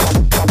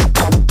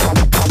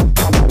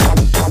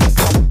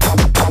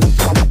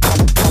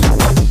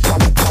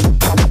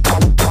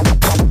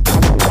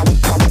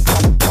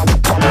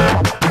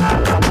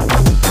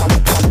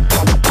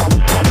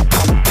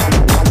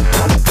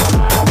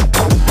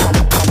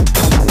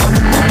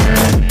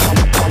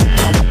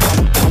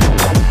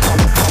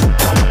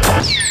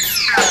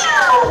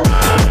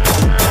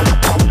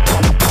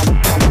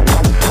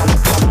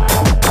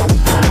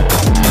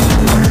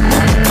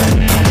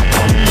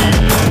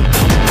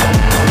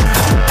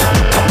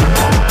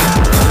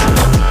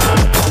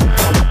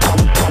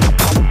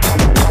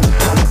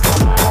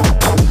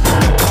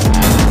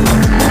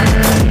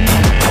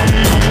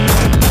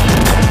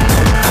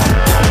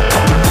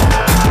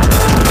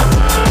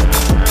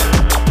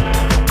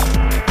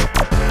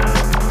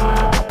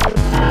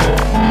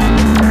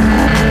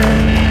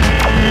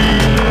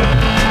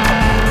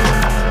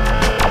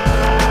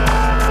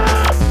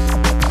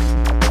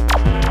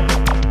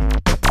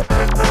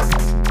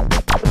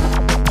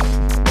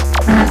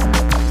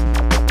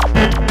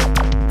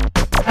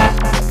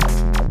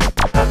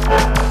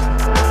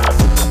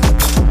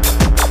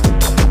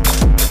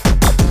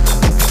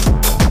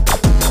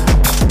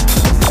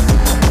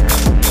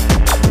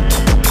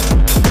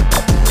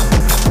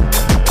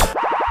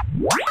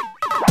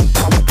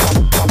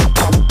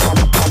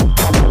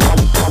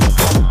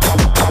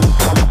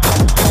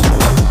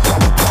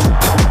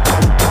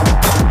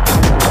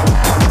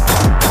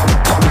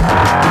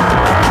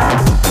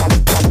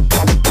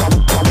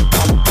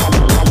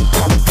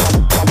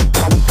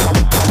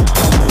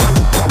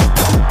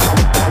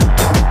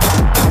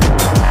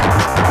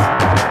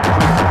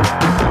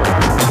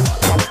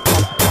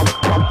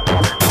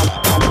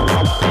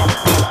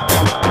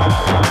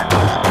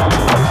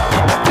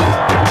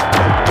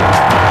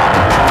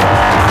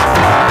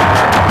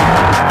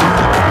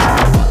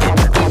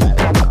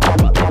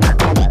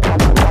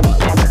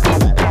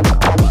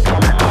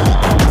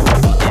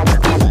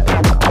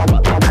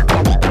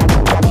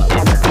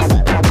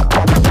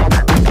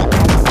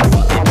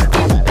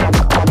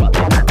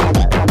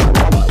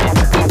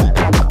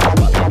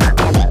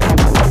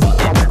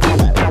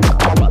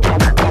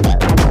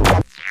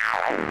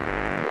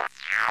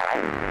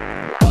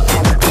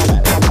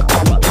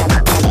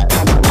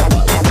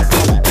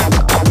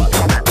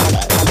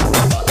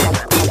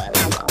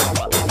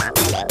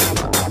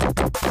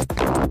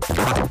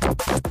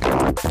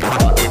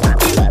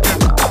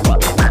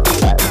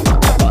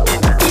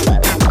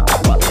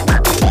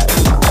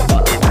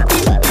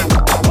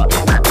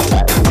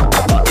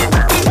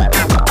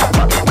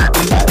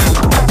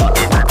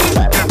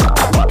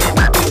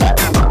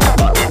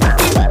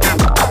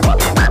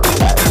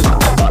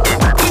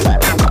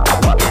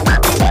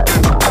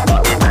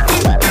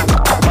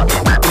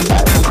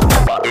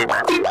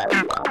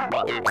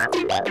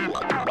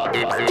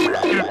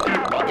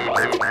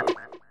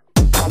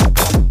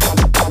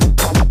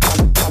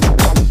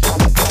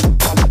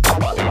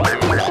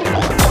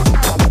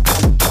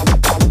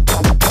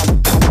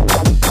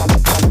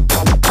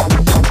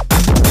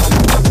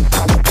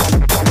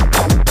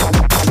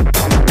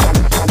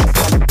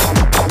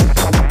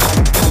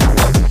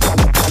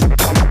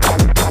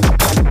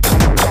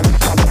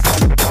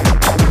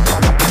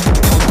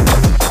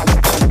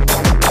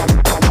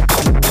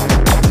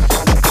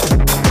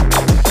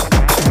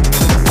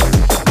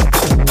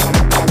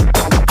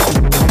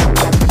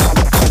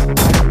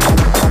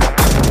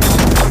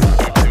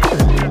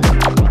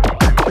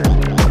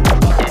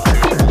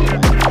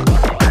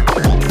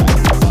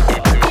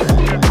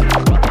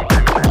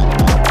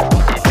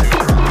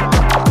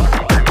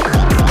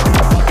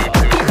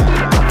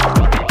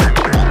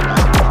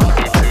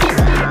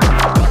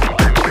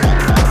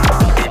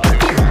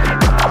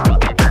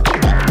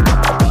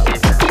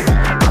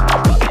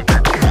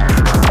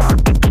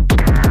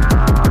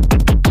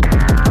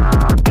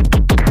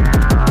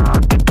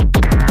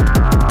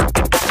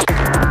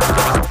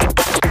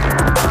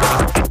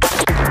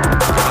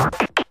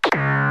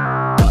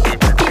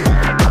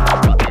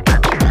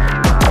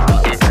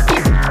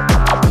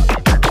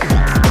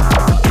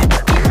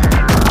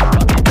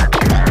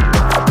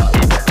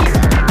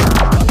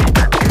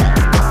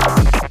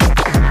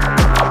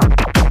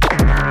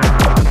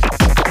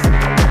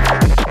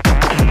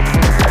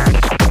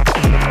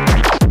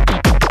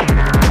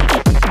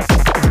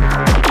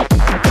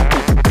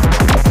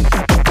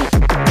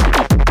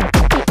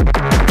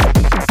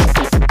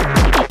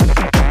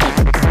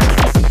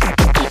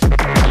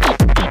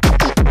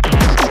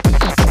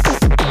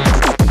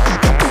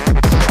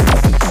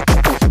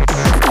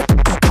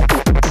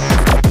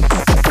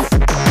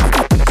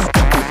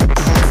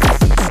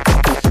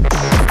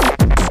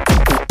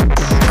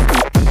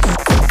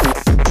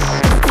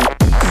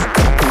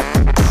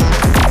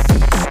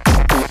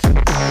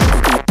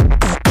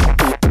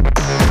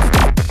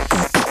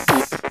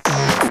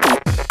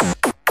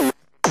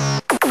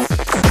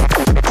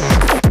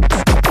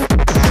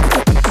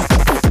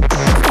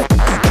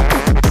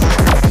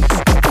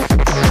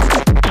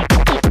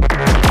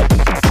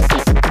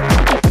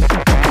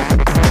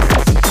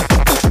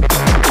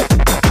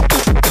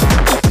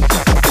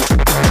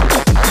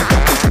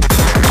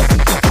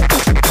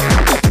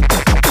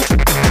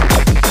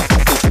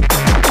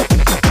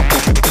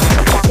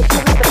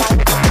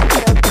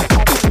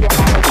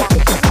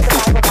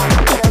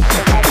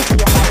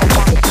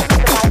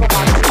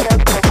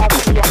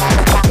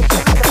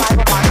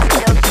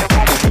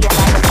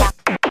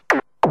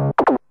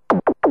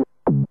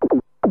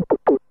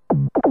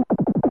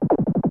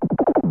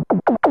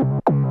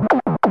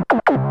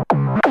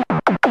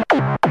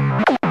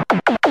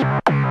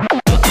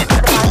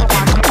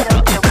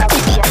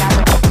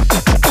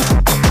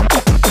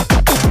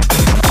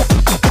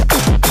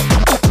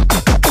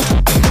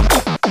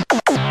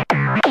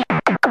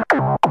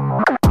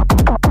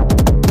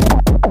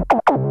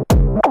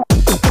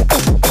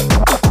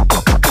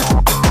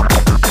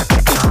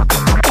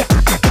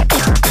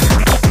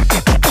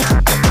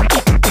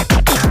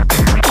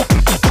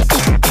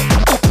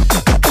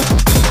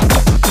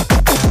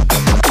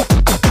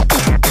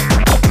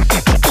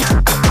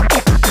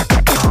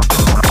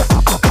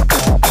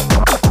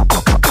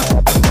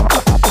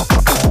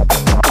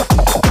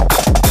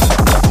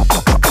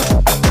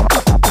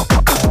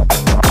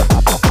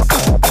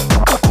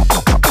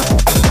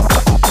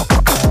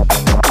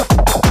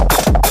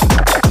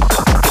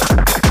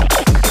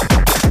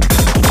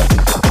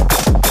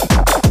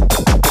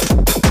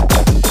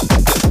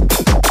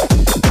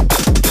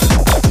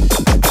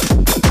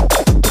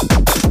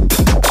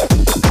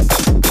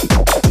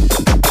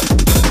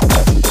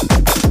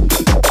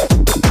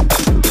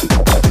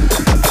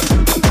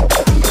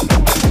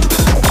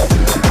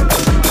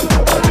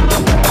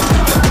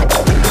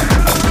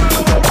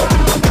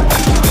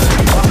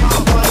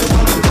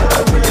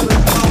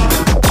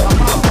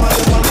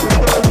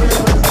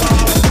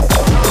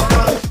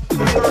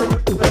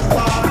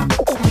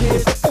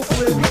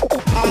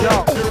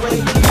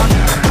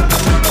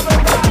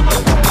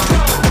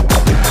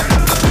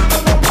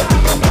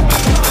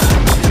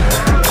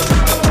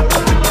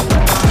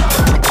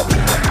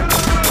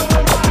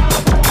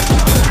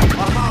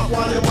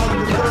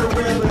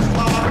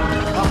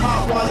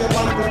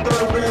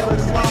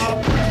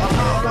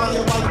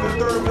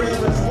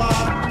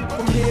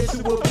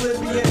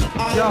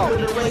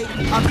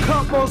 I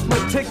come most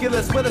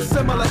meticulous with a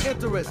similar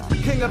interest.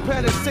 King of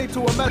pen and sing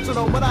to a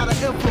metronome without an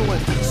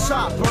influence.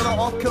 Shot, burner,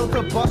 off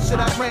kilter, bust shit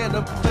at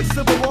random. Like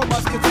Civil War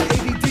muskets and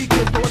ADD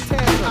kids throw a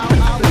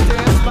tantrum. Out the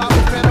dance, loud,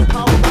 the phantom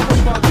power,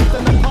 rubber bugs.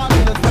 Within the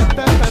populace, like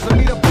that as I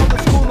meet up on the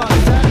school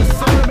line. That is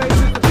so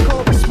amazing with the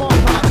cold and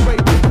smallpox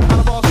rape. Out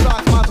of all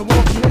shots, minds are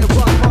walking here,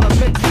 run on a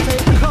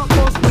mixtape. Come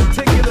most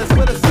meticulous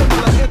with a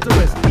similar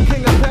interest.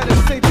 King of pen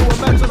and sing to a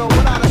metronome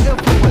without an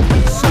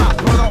influence. Shot,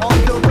 burner, off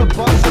kilter,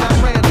 bust shit at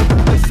random.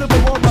 Like Civil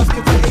War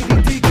muskets and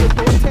ADD kids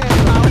throw a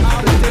tantrum.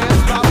 Out the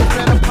dance, loud, the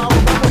phantom power,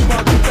 rubber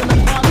bugs. Within the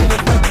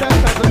populace, like that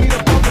as I meet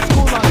up on the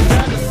school line.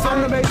 That is so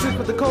amazing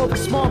with the cold and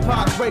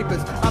smallpox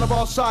rapists. Out of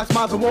all shots,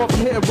 minds are warm from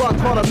here, run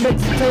on a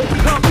mixtape.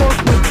 Come most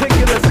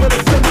meticulous with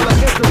a similar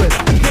interest.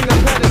 King of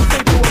pen and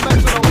sing to a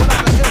metronome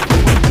without an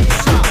influence.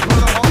 Shot,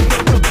 burner, off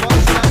kilter,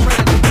 bust shit at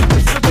random.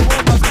 Like Civil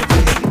War muskets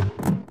and ADD.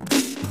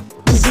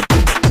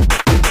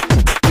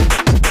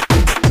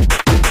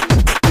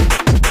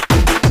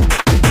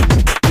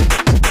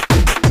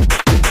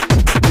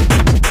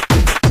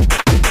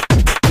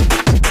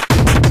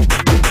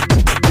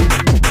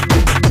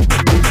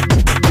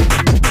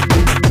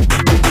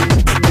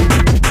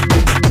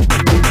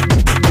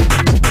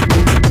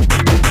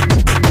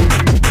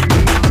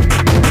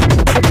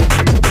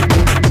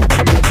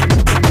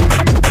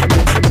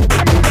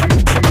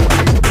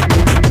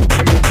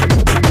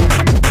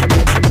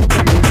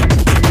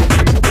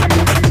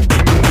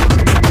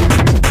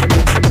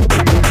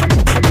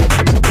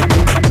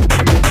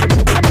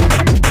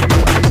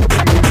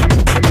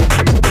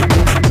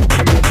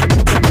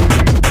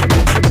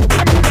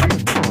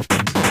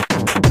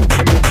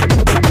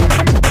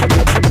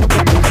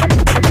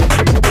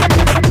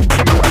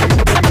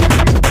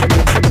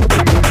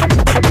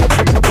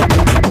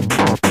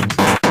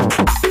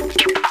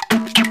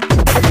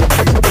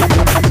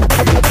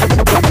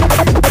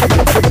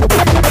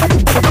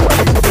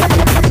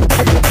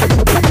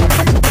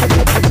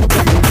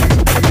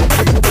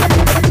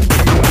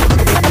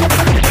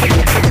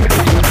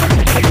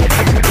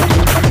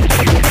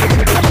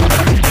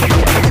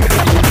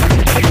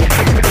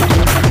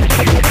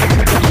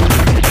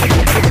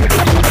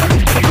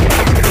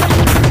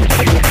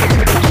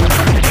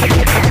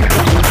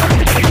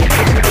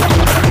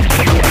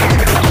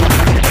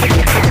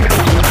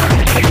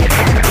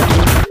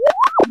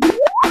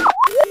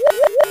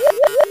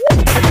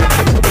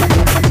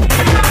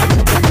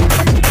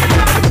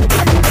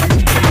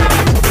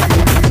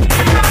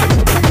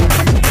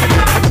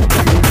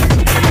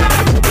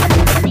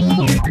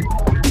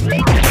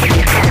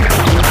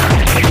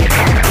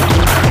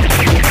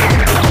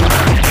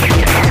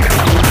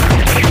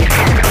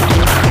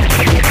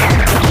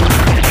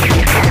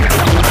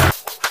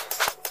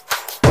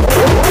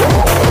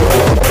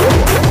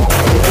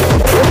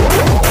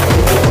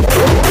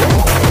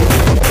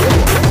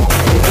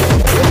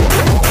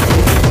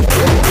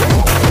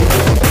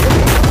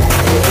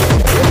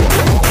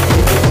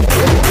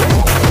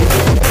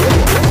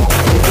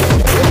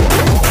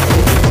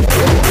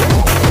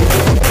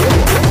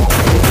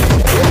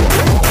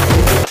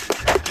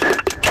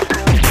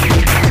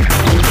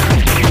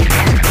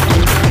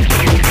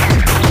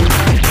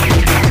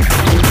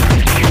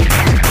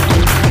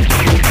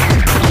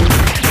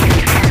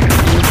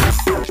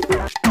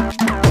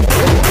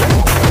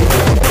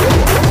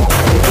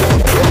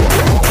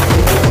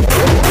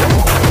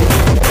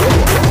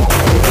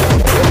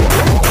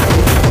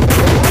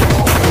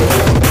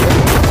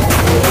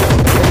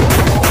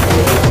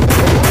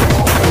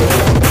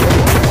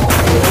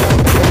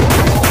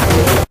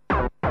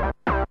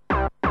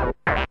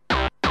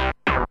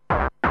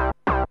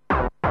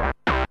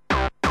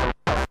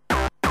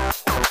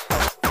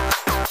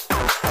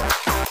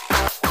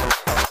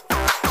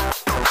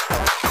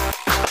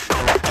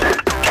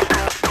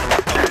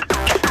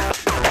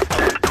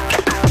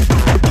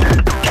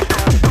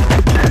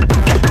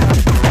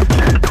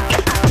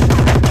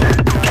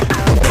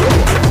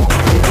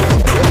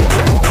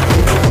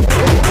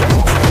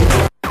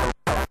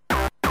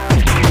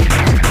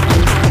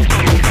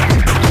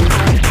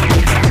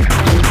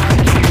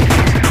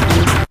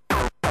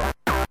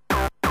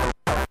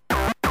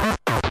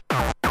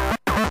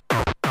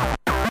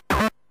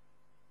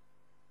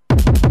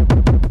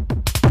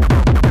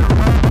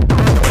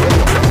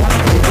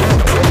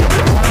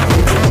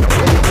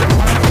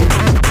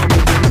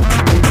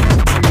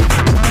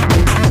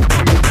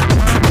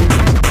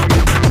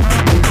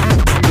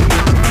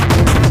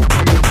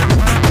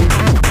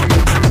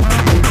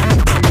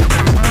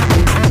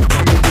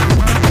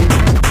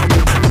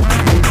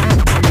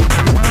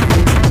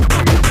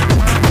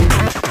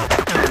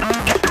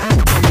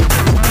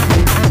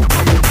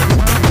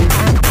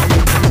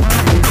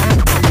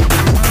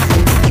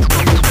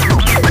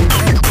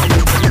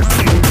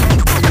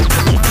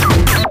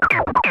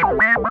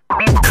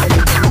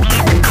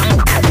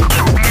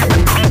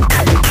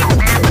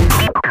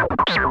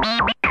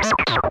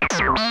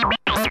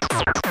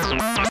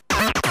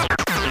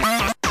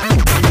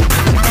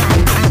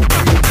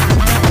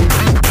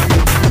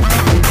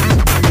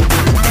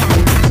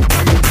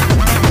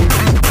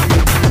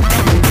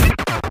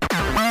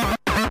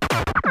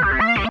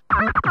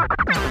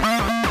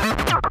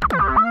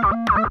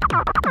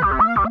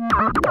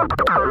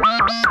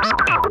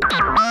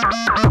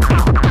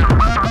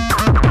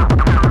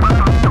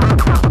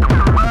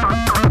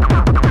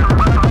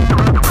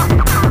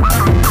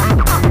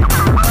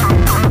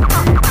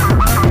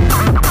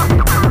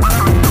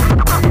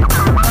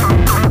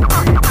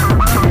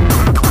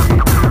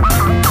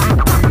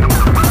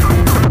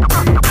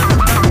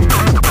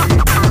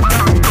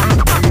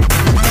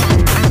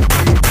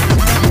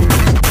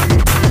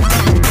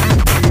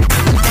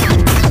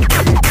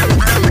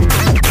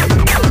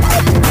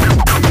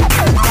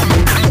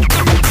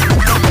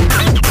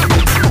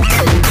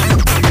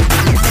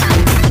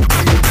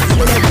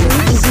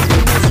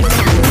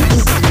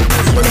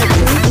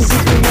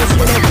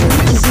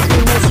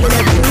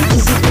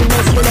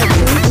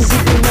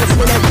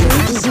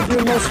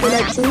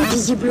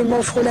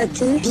 visiblement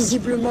frelaté,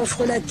 visiblement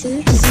frelaté,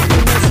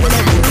 visiblement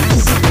frelaté,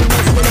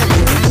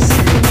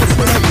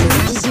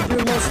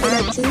 visiblement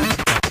frelaté, visiblement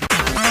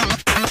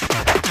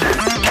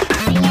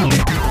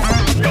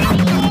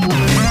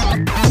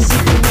frelaté,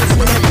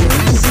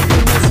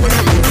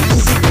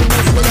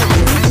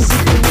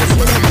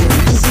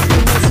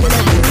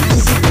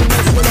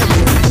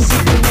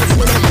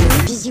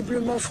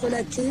 visiblement frelaté. Visiblement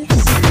frelaté.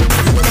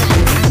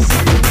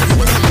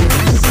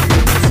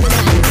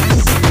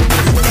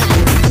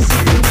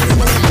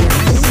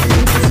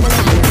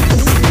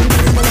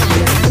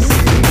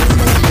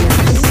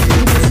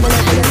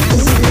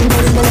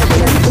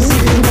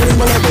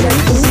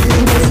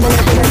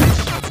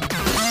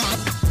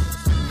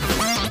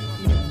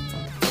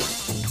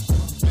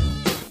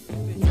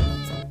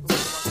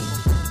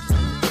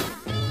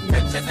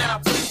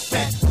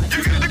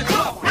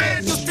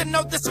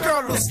 This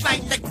girl who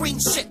slang the green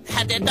shit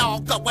had it all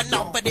going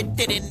on, but it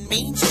didn't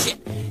mean shit.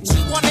 She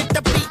wanted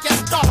to be a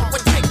star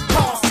with big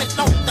balls and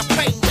know the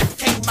fame that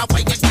came my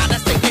way. I gotta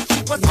say that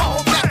she was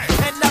all that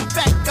and a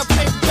bag of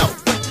bingo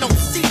with no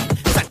seed.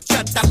 Such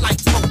a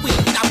delightful weed.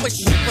 I wish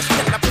she was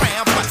still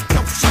around, but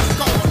no, she's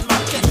gone. My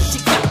kid, she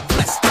got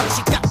blessed and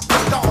she got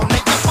put on.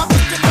 And if I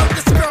was to know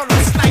this girl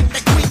who slang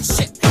the green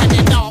shit had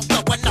it all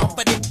going on,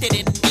 but it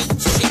didn't mean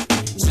shit.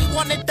 She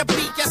wanted to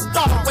be a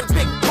star with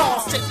big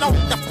balls and know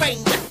the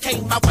fame that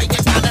came my way.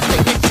 I gotta say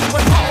that she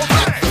was all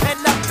that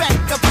and a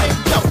bag of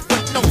bingo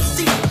with no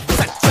seed.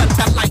 Such a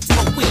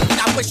delightful weed.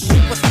 I wish she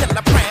was still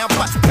around,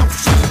 but no,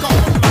 she's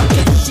gone. My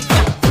kid, she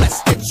got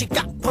blessed and she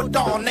got put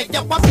on. And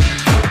yo,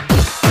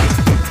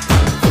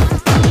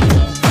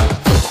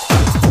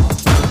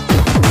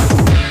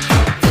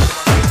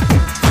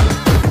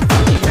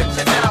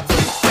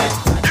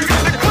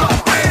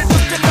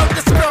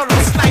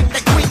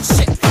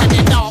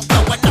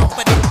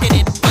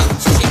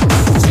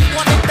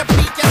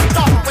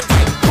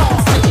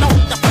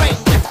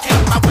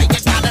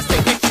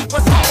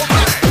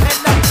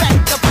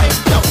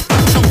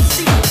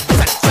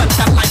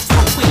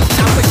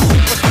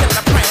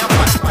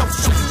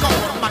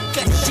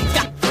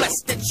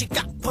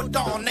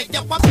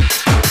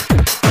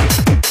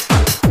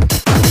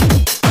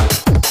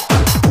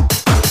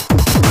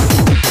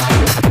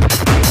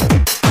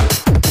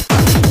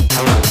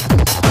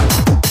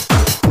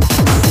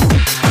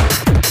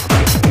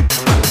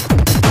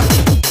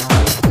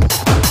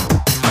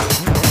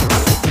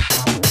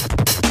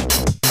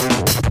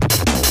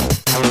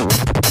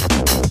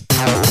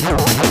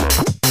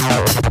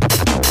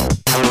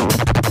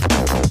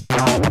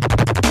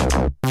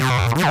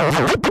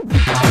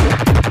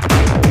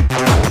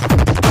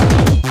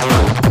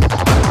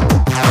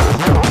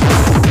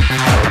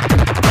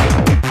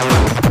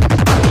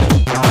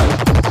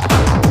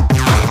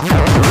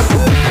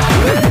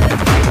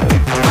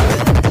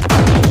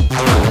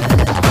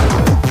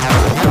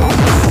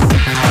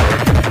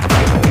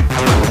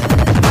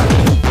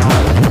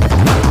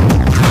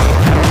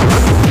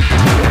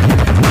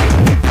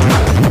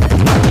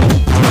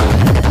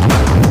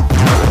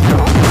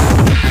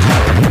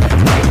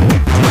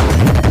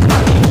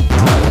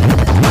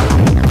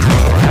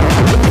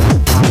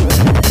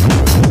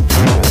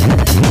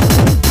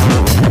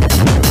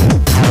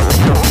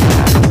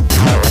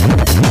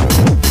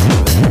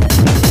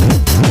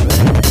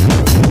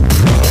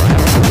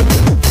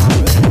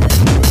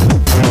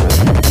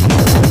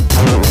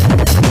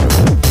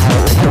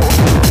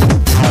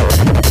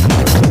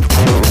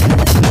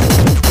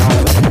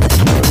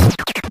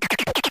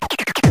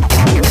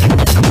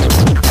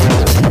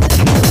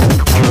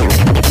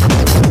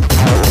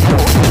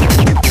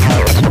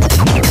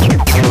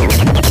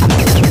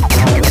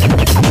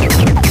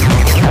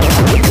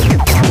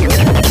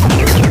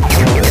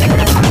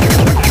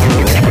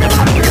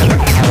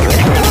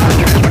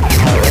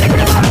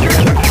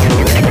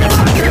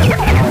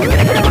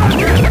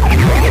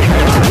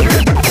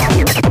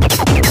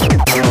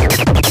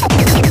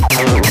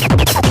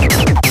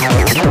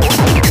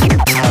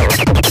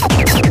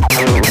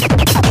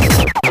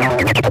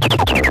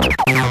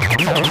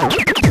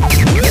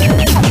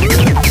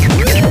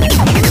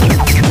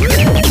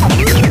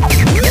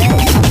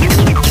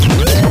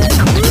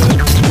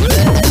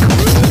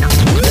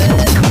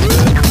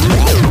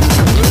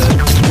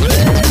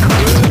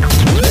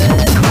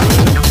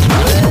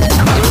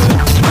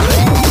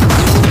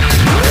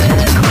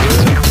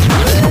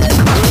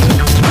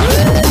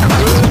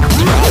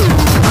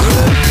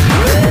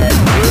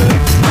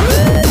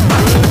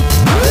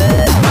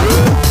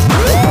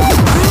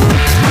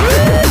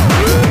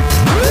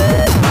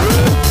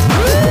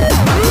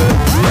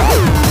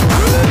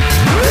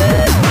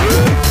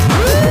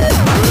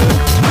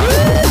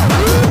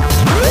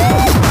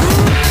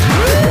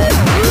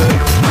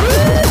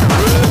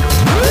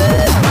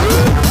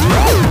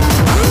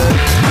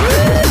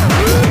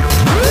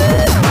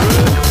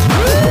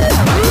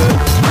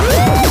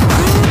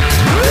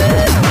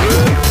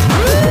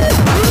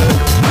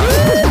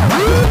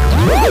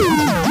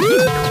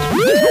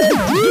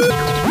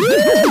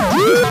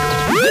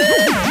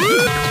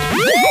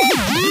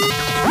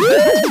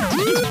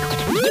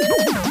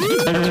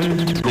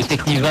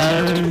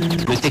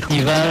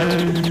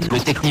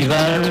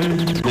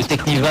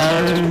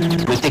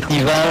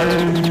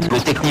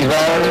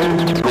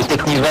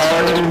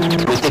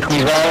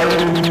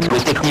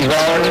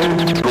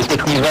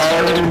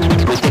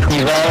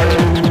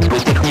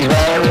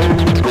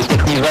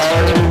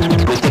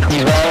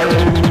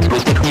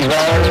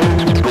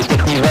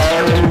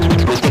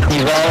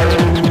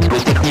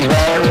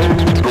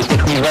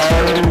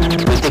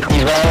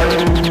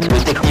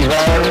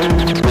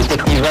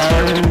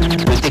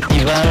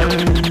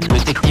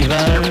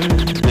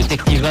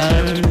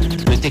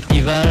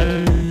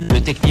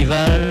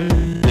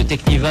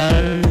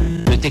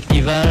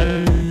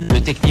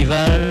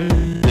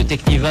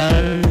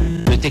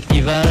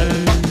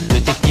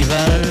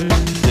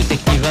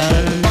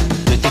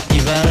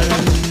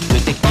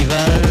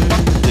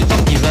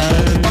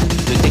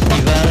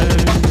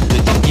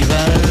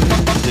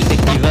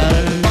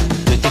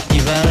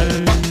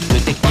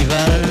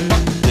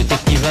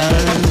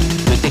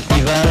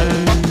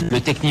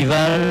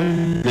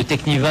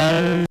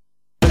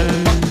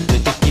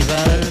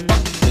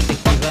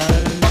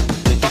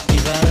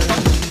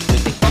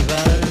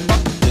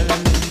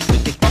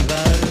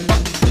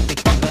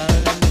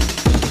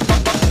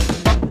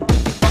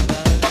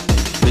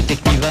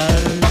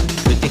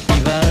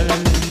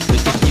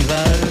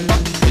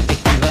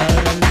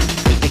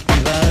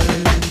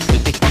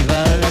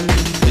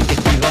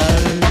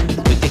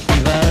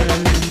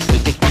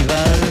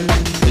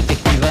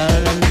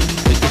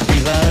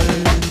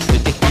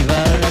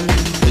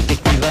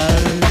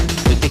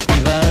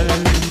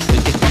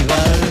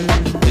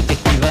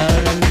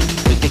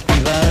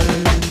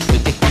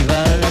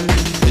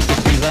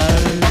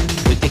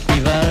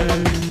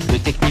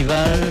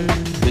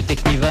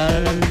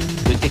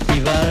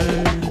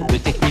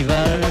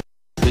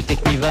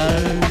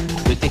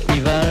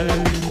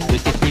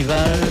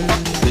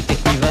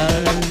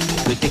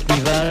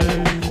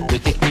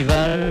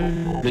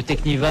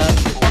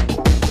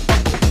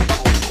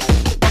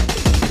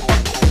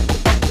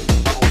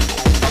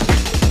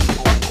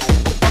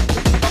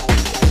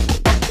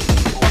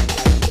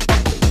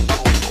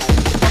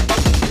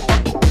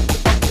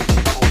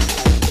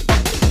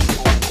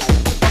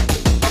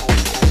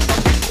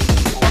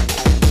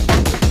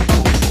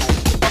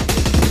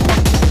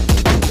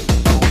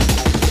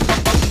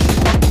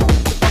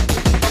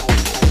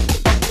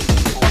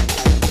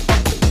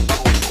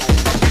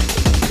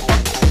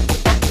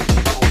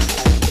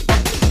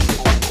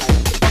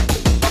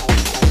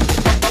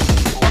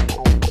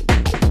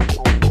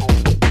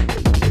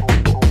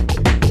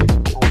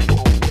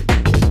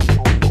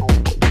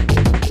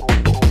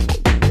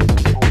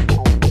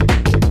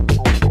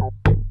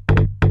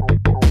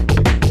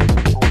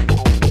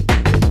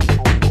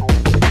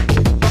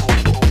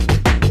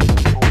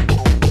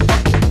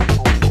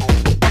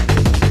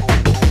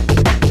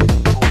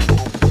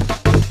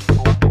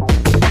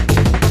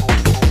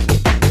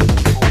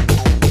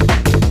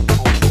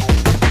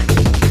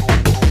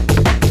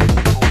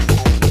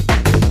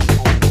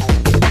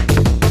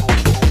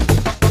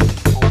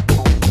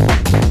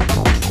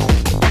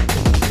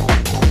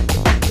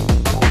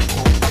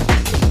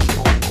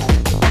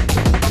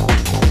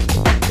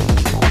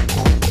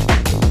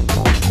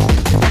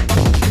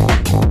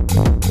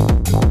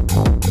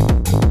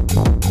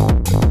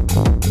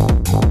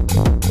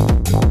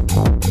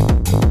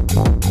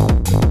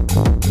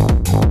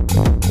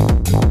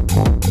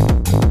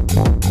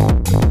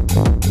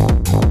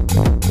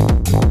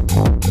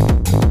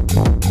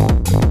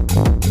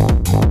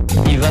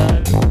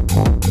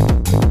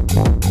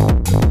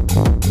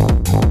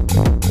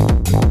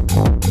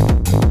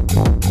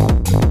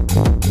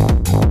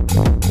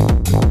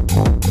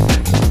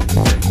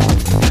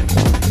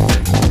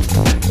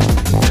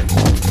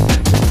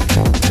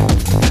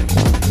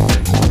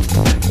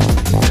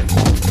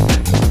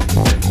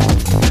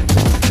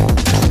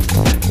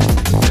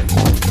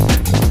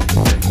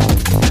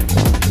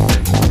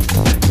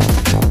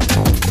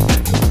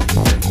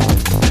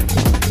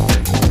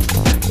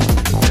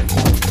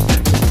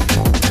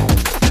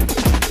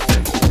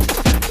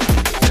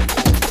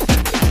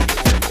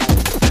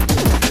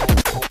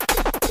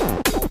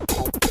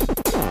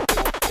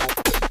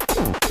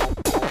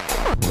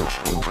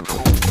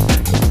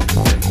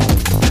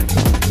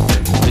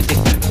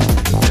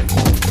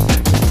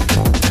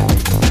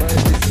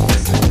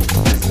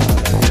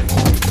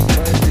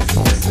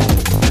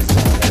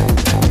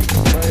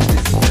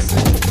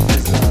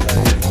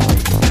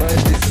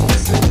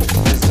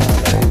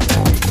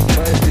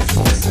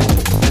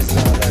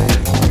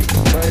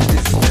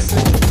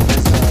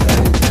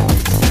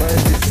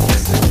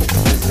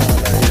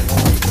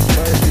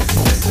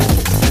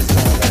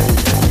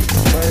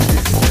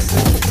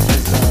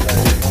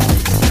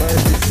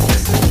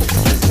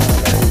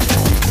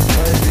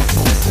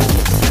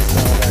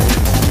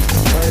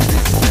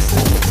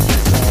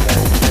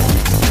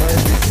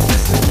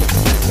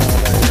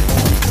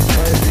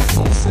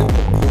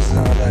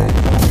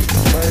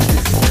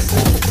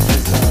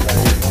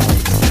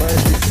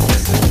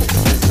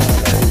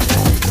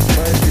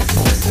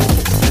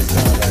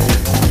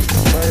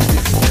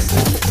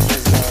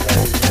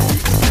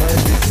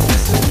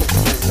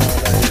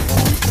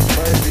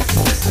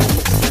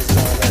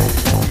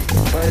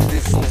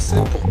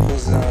 pour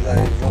poser un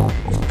live.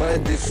 Pas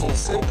être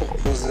défoncé pour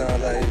poser un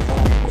live.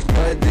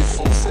 Pas être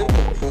défoncé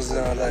pour poser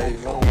un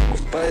live.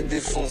 Pas être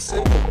défoncé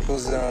pour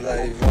poser un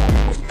live.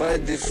 Pas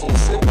être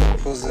défoncé pour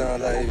poser un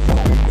live.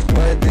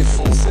 Pas être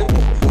défoncé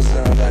pour poser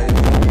un live.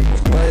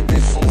 Pas être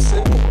défoncé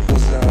pour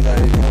poser un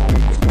live.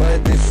 Pas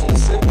être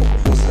défoncé pour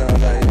poser un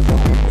live.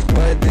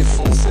 Pas être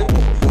défoncé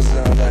pour poser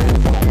un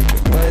live.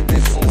 Pas être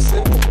défoncé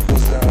pour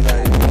poser un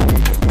live.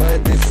 Pas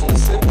être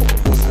défoncé pour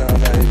poser un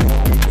live.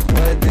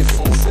 Pas être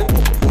défoncé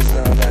pour poser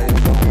un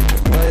live.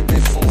 Pas être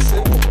défoncé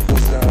pour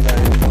poser un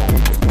live.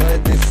 Pas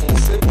être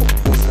défoncé pour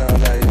poser un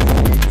live.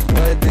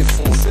 Pas être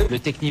défoncé. Le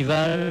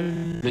Technival.